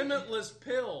the limitless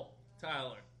pill,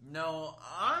 Tyler. No,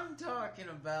 I'm talking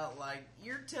about like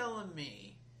you're telling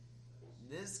me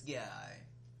this guy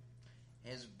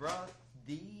has brought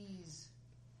these.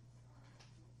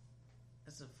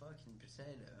 That's a fucking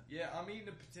potato. Yeah, I'm eating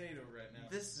a potato right now.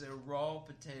 This is a raw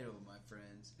potato, my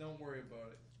friends. Don't worry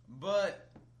about it. But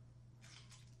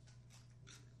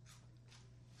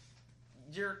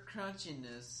your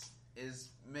crunchiness is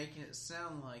making it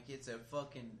sound like it's a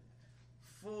fucking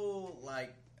full,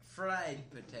 like, fried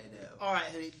potato.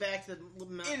 Alright, Hootie, back to the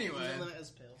Limitless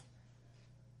Pill.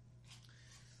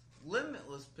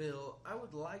 Limitless Pill, I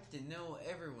would like to know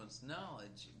everyone's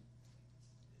knowledge.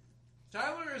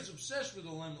 Tyler is obsessed with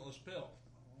the limitless pill.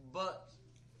 But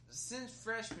since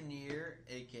freshman year,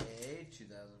 aka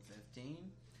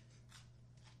 2015,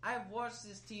 I've watched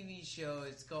this TV show.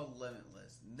 It's called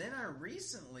Limitless. Then I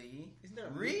recently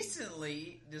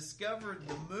discovered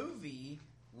the movie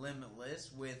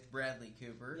Limitless with Bradley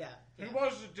Cooper. Yeah. He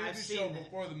watched the TV show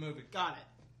before the movie. Got it.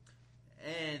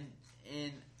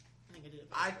 And I think I did it.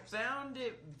 I found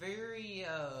it very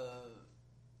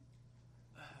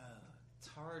it's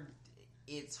hard.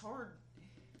 It's hard.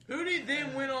 Hootie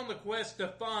then went on the quest to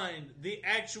find the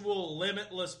actual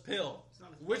limitless pill,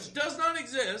 which does not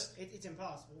exist. It's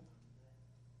impossible.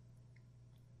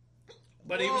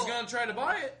 But he was going to try to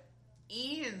buy it.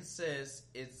 Ian says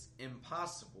it's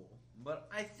impossible, but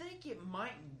I think it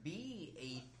might be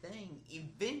a thing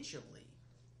eventually.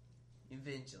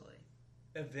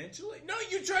 Eventually? No,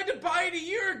 you tried to buy it a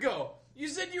year ago. You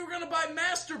said you were going to buy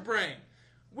Master Brain,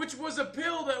 which was a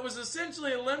pill that was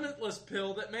essentially a limitless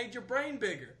pill that made your brain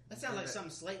bigger. That sounds like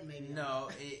something Slayton maybe. No,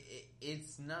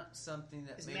 it's not something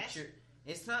that makes your...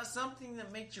 It's not something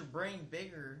that makes your brain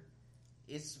bigger.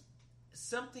 It's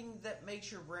something that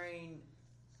makes your brain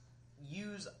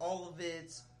use all of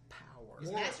its power.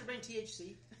 Is Master Brain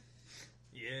THC?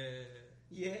 Yeah.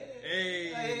 Yeah.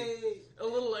 Hey. A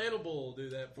little edible will do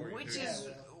that for you.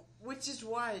 Which is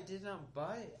why I did not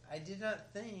buy it. I did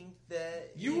not think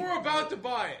that... You were about to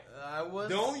buy it. I was...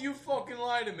 Don't you fucking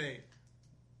lie to me.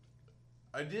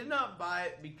 I did not buy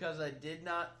it because I did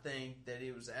not think that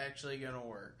it was actually going to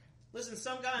work. Listen,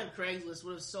 some guy on Craigslist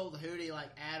would have sold Hootie like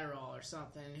Adderall or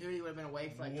something, and Hootie would have been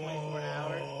awake for like 24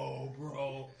 hours. Oh,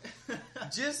 bro.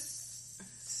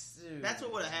 That's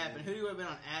what would have happened. Hootie would have been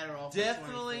on Adderall for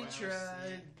Definitely 24 hours.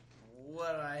 tried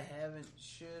what I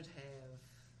should have.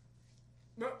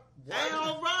 Hey,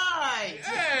 all right!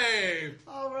 Hey!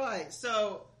 All right,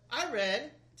 so I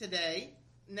read today,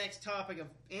 next topic of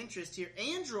interest here,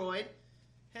 Android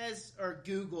has, or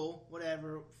Google,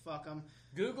 whatever, fuck them.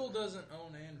 Google doesn't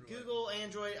own Android. Google,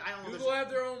 Android, I don't know. Google have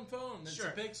their own phone. It's Sure.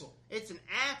 a Pixel. It's an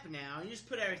app now. You just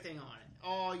put everything on it.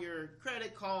 All your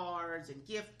credit cards and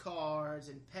gift cards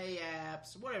and pay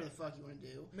apps, whatever the fuck you want to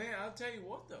do. Man, I'll tell you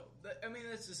what, though.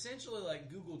 It's essentially like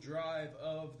Google Drive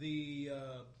of the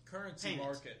currency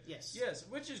market. Yes. Yes,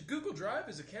 which is Google Drive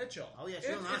is a catch-all. Oh, yeah, it's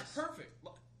real nice. It's perfect.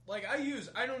 Like, I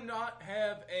do not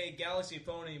have a Galaxy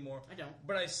phone anymore. I don't.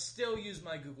 But I still use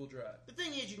my Google Drive. The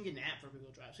thing is, you can get an app for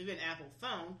Google Drive. So you get an Apple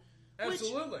phone.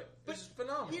 Absolutely. Which is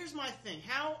phenomenal. Here's my thing.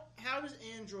 How does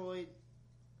Android...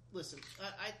 Listen,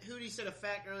 Hootie said a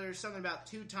fact earlier, something about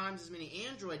 2 times as many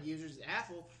Android users as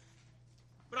Apple.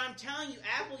 But I'm telling you,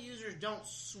 Apple users don't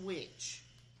switch.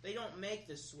 They don't make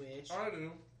the switch. I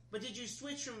do. But did you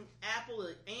switch from Apple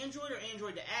to Android or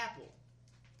Android to Apple?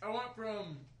 I went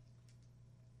from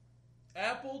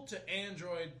Apple to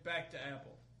Android back to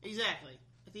Apple. Exactly.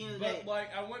 At the end of the day. But,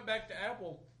 I went back to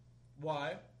Apple.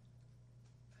 Why?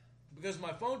 Because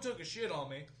my phone took a shit on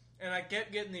me, and I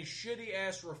kept getting these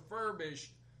shitty-ass refurbished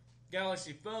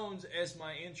Galaxy phones as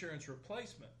my insurance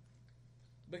replacement.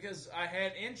 Because I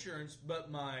had insurance, but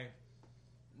my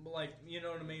like, you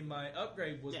know what I mean, my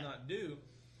upgrade was not due.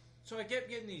 So I kept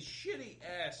getting these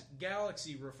shitty-ass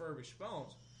Galaxy refurbished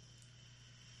phones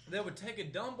that would take a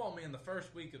dump on me in the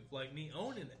first week of, like, me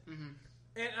owning it. Mm-hmm.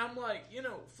 And I'm like, you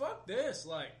know, fuck this.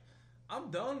 Like,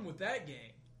 I'm done with that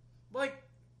game. Like,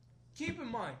 keep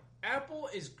in mind, Apple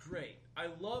is great. I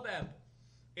love Apple.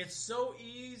 It's so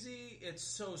easy. It's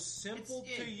so simple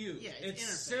to use. Yeah,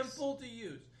 it's simple to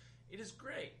use. It is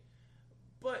great.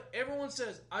 But everyone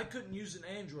says, I couldn't use an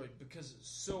Android because it's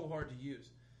so hard to use.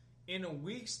 In a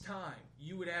week's time,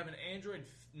 you would have an Android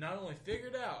not only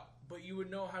figured out, but you would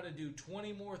know how to do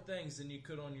 20 more things than you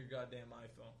could on your goddamn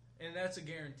iPhone. And that's a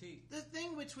guarantee. The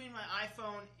thing between my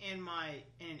iPhone and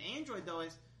an Android, though,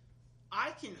 is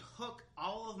I can hook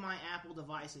all of my Apple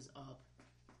devices up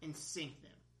and sync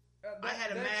them. I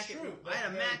had a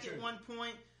Mac at one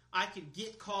point. I could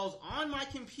get calls on my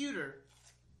computer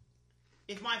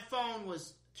if my phone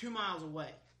was 2 miles away.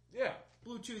 Yeah.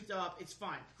 Bluetooth up, it's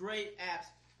fine. Great apps.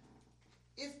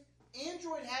 If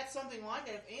Android had something like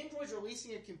that, if Android's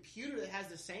releasing a computer that has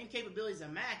the same capabilities as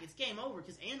a Mac, it's game over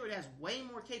because Android has way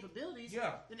more capabilities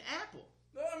than Apple.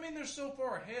 No, I mean, they're so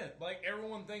far ahead. Like,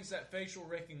 everyone thinks that facial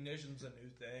recognition's a new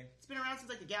thing. It's been around since,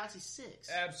 like, the Galaxy 6.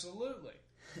 Absolutely.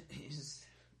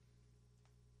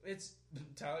 It's...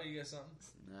 Tyler, you got something?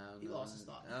 No, he lost his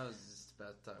thought. I was just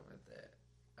about to talk about that.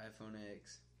 iPhone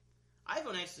X.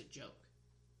 iPhone X is a joke.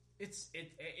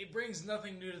 It brings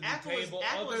nothing new to the Apple table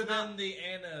other than not, the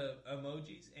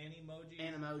emojis,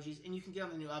 and you can get on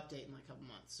the new update in like a couple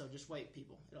months. So just wait,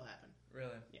 people. It'll happen.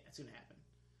 Really? Yeah, it's gonna happen.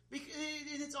 Because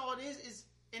it's all it is.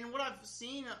 And what I've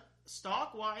seen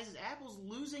stock wise is Apple's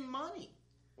losing money.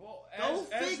 Well, as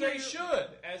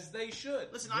they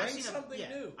should. Listen, Bring something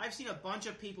new. I've seen a bunch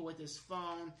of people with this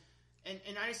phone, and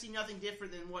I just see nothing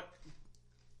different than what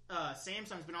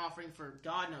Samsung's been offering for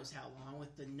God knows how long,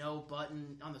 with the no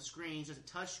button on the screen, just a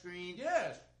touch screen.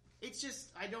 Yes. It's just,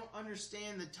 I don't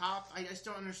understand I just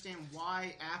don't understand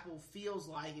why Apple feels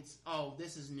like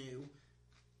this is new.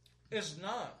 It's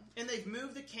not. And they've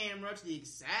moved the camera to the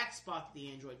exact spot that the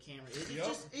Android camera is.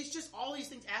 It's just all these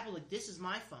things. Apple, like, this is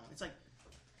my phone. It's like,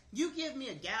 you give me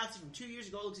a Galaxy from 2 years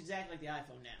ago, it looks exactly like the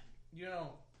iPhone now. You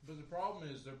know, but the problem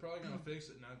is they're probably going to fix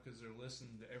it now because they're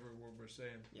listening to every word we're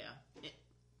saying. Yeah.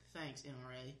 Thanks,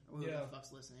 NRA. Or who the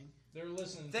fuck's listening. They're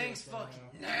listening Thanks, to us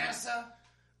fucking NASA.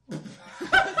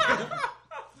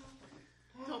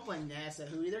 Don't blame NASA,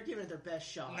 Hootie. They're giving it their best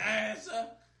shot. NASA!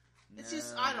 It's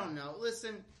just, I don't know.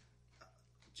 Listen,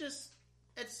 just,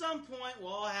 at some point,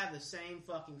 we'll all have the same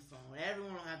fucking phone.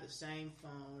 Everyone will have the same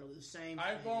phone or the same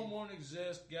iPhone thing. won't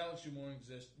exist. Galaxy won't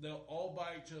exist. They'll all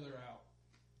buy each other out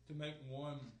to make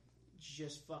one.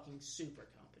 Just fucking super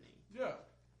company. Yeah.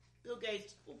 Bill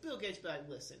Gates be like,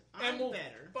 listen, I'm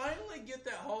better. Finally get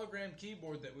that hologram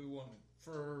keyboard that we wanted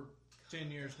for 10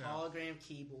 years now. Hologram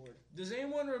keyboard. Does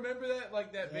anyone remember that?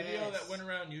 Like that video that went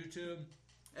around YouTube?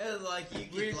 Like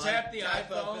you could tap the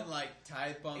type iPhone up and like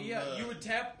type on you would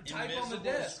type on the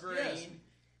desk screen. Yes.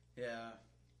 Yeah.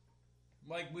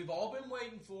 Like, we've all been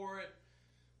waiting for it.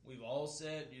 We've all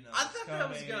said, I thought that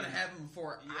was going to happen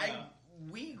before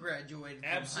we graduated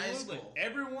from high school.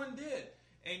 Everyone did.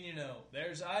 And,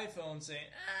 there's iPhone saying,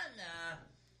 nah.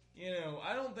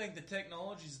 I don't think the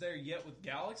technology's there yet with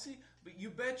Galaxy, but you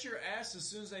bet your ass as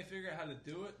soon as they figure out how to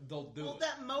do it, they'll do it. Well,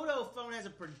 that Moto phone has a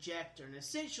projector, and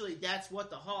essentially that's what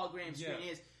the hologram screen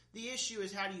is. The issue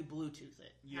is, how do you Bluetooth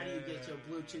it? How do you get to a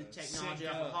Bluetooth technology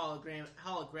off of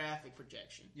holographic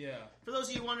projection? Yeah. For those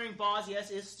of you wondering, Boz,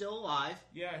 yes, is still alive.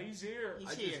 Yeah, he's here.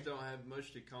 I just don't have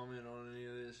much to comment on any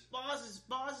of this. Boz is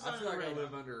I feel like I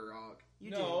live under a rock.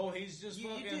 He's just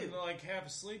fucking like half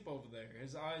asleep over there.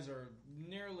 His eyes are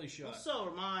nearly shut. Well, so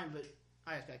are mine, but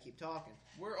I just gotta keep talking.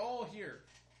 We're all here.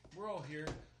 What time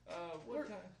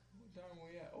are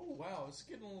we at? Oh, wow, it's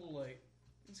getting a little late.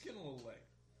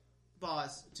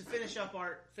 Boz, to finish up,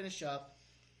 we're going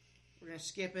to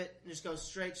skip it and just go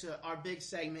straight to our big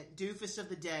segment, Doofus of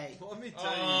the Day. Let me tell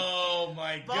you. Oh,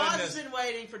 my goodness. Boz has been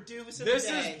waiting for Doofus of the Day. This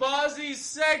is Bozzy's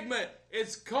segment.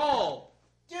 It's called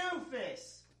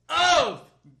Doofus of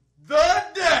the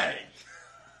Day.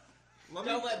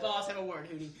 Don't let Boz have a word,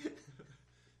 Hootie.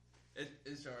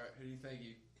 It's all right, Hootie. Thank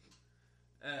you.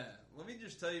 Let me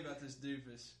just tell you about this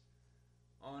doofus.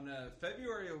 On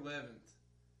February 11th,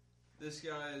 this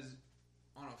guy is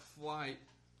on a flight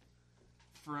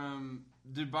from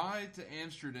Dubai to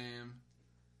Amsterdam,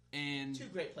 and two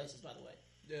great places, by the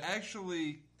way.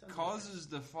 Actually causes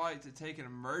the flight to take an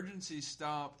emergency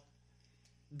stop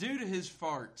due to his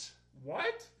farts.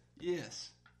 What?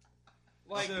 Yes.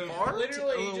 Like, so,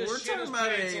 literally, we're talking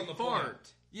about a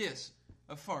fart. Yes,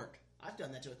 a fart. I've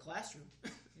done that to a classroom.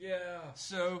 Yeah.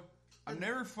 So I've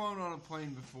never flown on a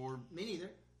plane before, Me neither.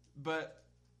 but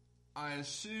I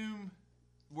assume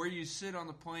where you sit on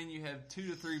the plane, you have 2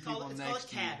 to 3 people It's next called a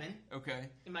to you. cabin. Okay.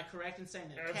 Am I correct in saying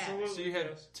that? Absolutely. Cabin. So you have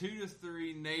Yes. 2 to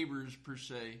 3 neighbors per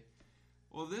se.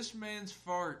 Well, this man's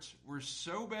farts were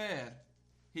so bad,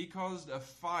 he caused a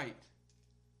fight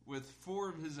with 4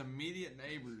 of his immediate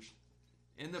neighbors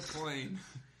in the plane,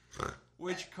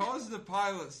 which caused the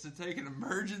pilots to take an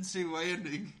emergency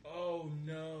landing. Oh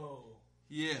no.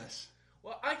 Yes.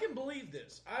 Well, I can believe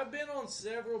this. I've been on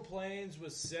several planes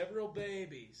with several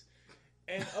babies.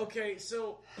 And, okay,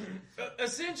 so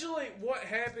essentially what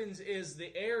happens is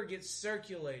the air gets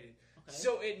circulated. Okay.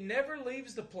 So it never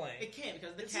leaves the plane. It can't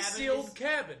because the It's cabin a sealed is...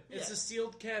 cabin. It's Yeah. a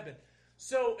sealed cabin.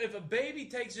 So if a baby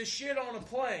takes a shit on a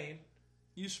plane,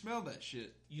 You smell that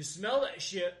shit. you smell that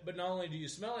shit, but not only do you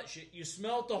smell that shit, you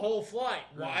smell it the whole flight.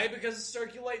 Why? Right. Because it's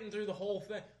circulating through the whole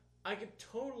thing. I can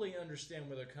totally understand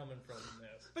where they're coming from in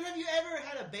this. But have you ever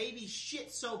had a baby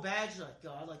shit so bad you're like,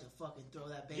 God, I'd like to fucking throw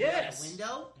that baby Yes. out the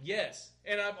window? Yes.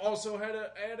 And I've also had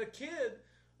a kid,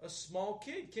 a small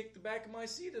kid, kick the back of my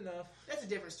seat enough. That's a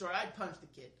different story. I'd punch the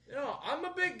kid. You know, I'm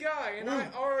a big guy, and I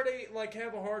already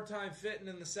have a hard time fitting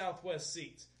in the Southwest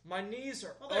seats. My knees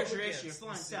are Well, there's up your against issue. You're the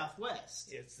flying seat.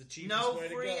 Southwest. It's the cheapest No way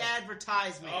to free go.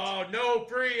 advertisement. Oh, no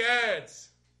free ads.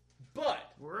 But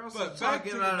We're also But back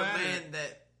talking to the about a matter. man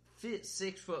that fits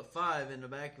 6'5" in the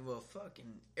back of a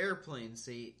fucking airplane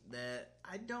seat that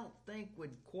I don't think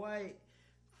would quite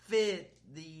fit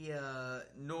the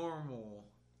normal.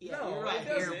 Yeah, no, you're right. it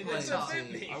doesn't. It Airplane doesn't talk.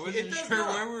 fit me. I It wasn't does sure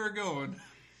not. where we were going.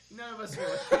 None of us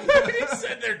really. He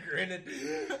said they're grinning.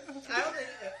 I don't think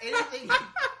anything.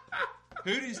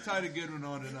 Hootie's tied a good one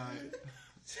on tonight.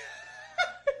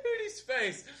 Hootie's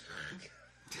face.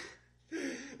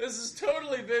 This is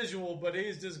totally visual, but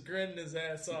he's just grinning his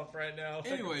ass off right now. Like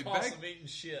Anyway, a possum eating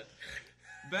shit.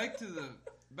 Back to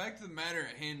the matter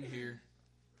at hand here.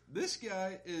 This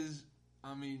guy is,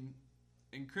 I mean,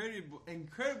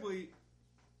 incredibly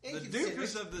the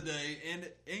doofus of the day and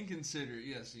inconsiderate.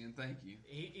 Yes, Ian, thank you.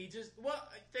 He just, well,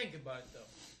 think about it though.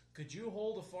 Could you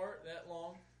hold a fart that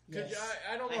long? Could Yes.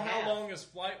 you, I don't know I how have. long his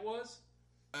flight was.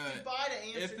 Goodbye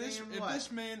to If Amsterdam. this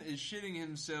man is shitting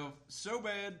himself so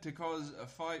bad to cause a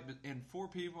fight and 4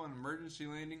 people on an emergency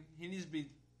landing, he needs to be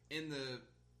in the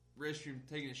restroom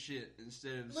taking a shit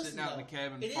instead of Listen, sitting out in the though,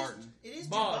 cabin it is- farting. It is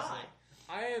Boz, Dubai.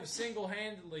 I have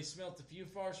single-handedly smelt a few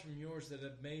farts from yours that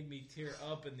have made me tear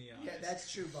up in the eyes. Yeah,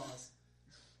 that's true, boss.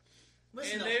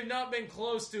 Listen, And though, they've not been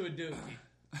close to a dookie.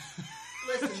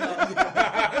 listen, though,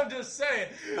 I'm just saying,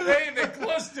 they ain't been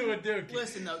close to a dookie.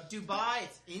 listen, though. Dubai,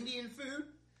 it's Indian food.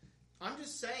 I'm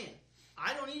just saying.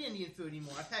 I don't eat Indian food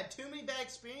anymore. I've had too many bad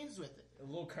experiences with it. A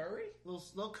little curry?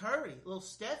 Little curry, little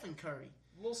Stephen curry.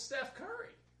 A little Steph Curry.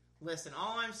 Listen,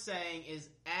 all I'm saying is,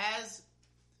 as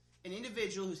an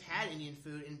individual who's had Indian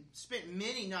food and spent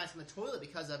many nights on the toilet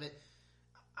because of it,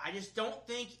 I just don't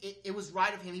think it was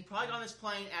right of him. He probably got on this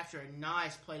plane after a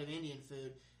nice plate of Indian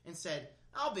food and said,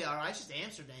 I'll be alright, it's just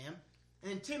Amsterdam.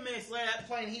 And then 10 minutes later, that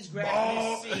plane, he's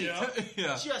grabbing his seat.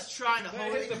 Yeah. Just trying to They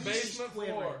hold hit it. the and he's just basement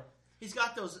quivering. floor. He's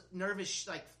got those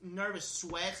nervous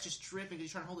sweats just dripping because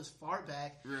he's trying to hold his fart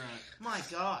back. Right. My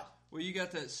God. Well, you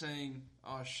got that saying,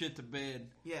 "Oh shit, the bed."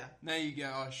 Yeah. Now you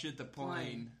got, "Oh shit, the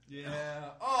plane."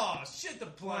 Yeah. Oh, shit, the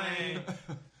plane.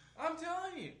 I'm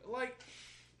telling you, like,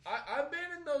 I've been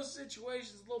in those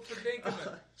situations, a little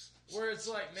predicament, where it's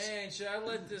like, man, should I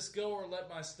let this go or let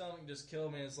my stomach just kill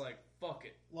me? And it's like, fuck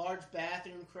it. Large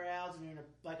bathroom crowds, and you're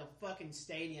in a fucking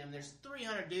stadium. There's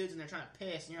 300 dudes, and they're trying to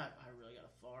piss, and you're like, I really gotta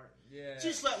fart. Yeah.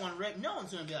 Just let one rip. No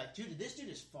one's gonna be like, dude, did this dude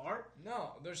just fart?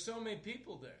 No, there's so many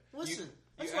people there. Listen,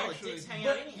 that's you why all the actually- dicks hang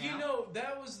out But, anyhow. you know,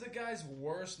 that was the guy's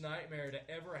worst nightmare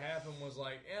to ever happen was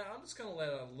like, yeah, I'm just going to let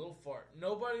out a little fart.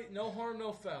 Nobody, no harm,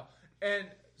 no foul. And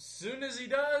soon as he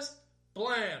does,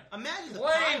 blam. Imagine the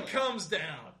Plane pilot. comes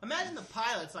down. Imagine the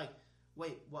pilot's like,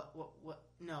 wait, what?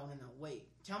 No, wait.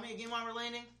 Tell me again why we're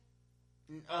landing.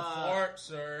 A fart,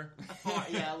 sir. A fart.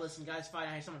 Yeah, listen, guys, fight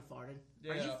out here. Someone farted.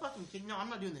 Are Yeah. you fucking kidding? No, I'm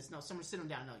not doing this. No, someone sit him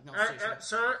down. No, Uh, seriously.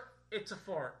 sir, it's a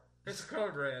fart. It's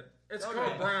code red. It's Okay.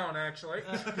 code brown, actually.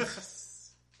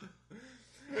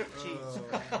 Jesus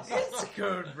Christ. It's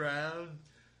code brown.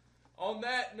 On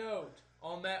that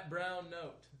brown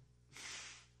note.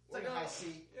 It's like a high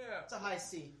C. Yeah. It's a high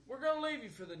C. We're going to leave you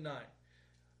for the night.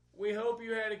 We hope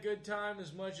you had a good time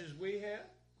as much as we had.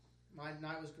 My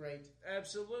night was great.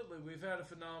 Absolutely. We've had a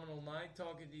phenomenal night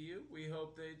talking to you. We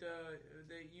hope that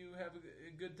you have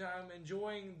a good time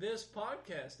enjoying this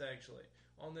podcast, actually,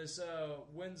 on this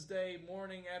Wednesday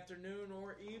morning, afternoon,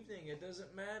 or evening. It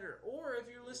doesn't matter. Or if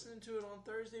you're listening to it on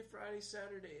Thursday, Friday,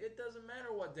 Saturday, it doesn't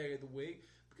matter what day of the week.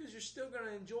 because you're still going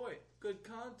to enjoy it. Good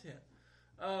content.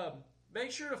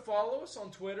 Make sure to follow us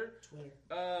on Twitter.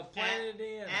 Planet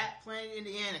Indiana. At Planet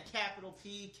Indiana, capital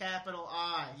P, capital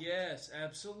I. Yes,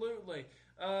 absolutely.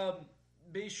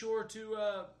 Be sure to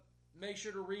make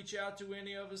sure to reach out to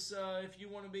any of us if you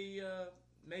want to be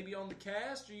maybe on the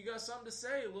cast, or you got something to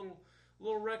say,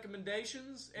 little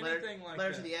recommendations, anything like that.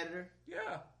 Letter to the editor.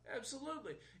 Yeah,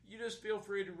 absolutely. You just feel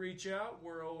free to reach out.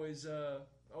 We're always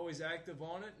active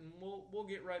on it, and we'll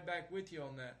get right back with you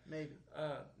on that.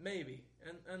 Maybe,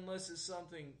 unless it's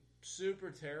something super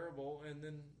terrible, and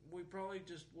then we probably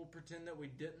just will pretend that we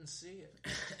didn't see it.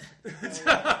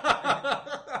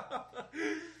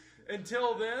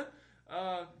 Until then,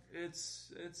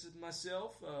 it's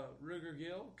myself, Ruger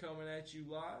Gill, coming at you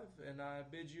live, and I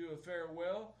bid you a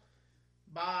farewell.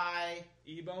 Bye.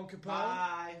 E-Bone Capone.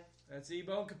 Bye. That's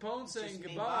E-Bone Capone saying Just me,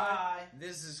 goodbye. bye.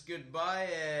 This is goodbye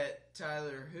at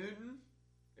Tyler Hooten.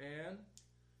 And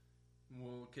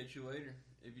We'll catch you later.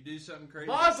 If you do something crazy...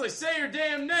 Bosley, say your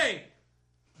damn name!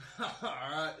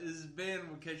 Alright, this is Ben.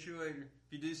 We'll catch you later.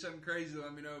 If you do something crazy,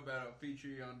 let me know about it. I'll feature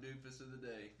you on Doofus of the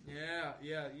Day.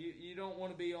 Yeah, you don't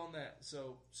want to be on that,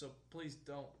 so please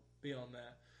don't be on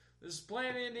that. This is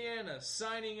Planet Indiana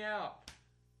signing out.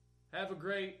 Have a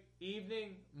great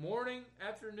evening, morning,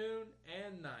 afternoon,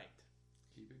 and night.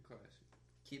 Keep it classy.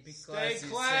 Keep it Stay classy,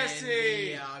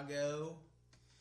 classy. San Diego.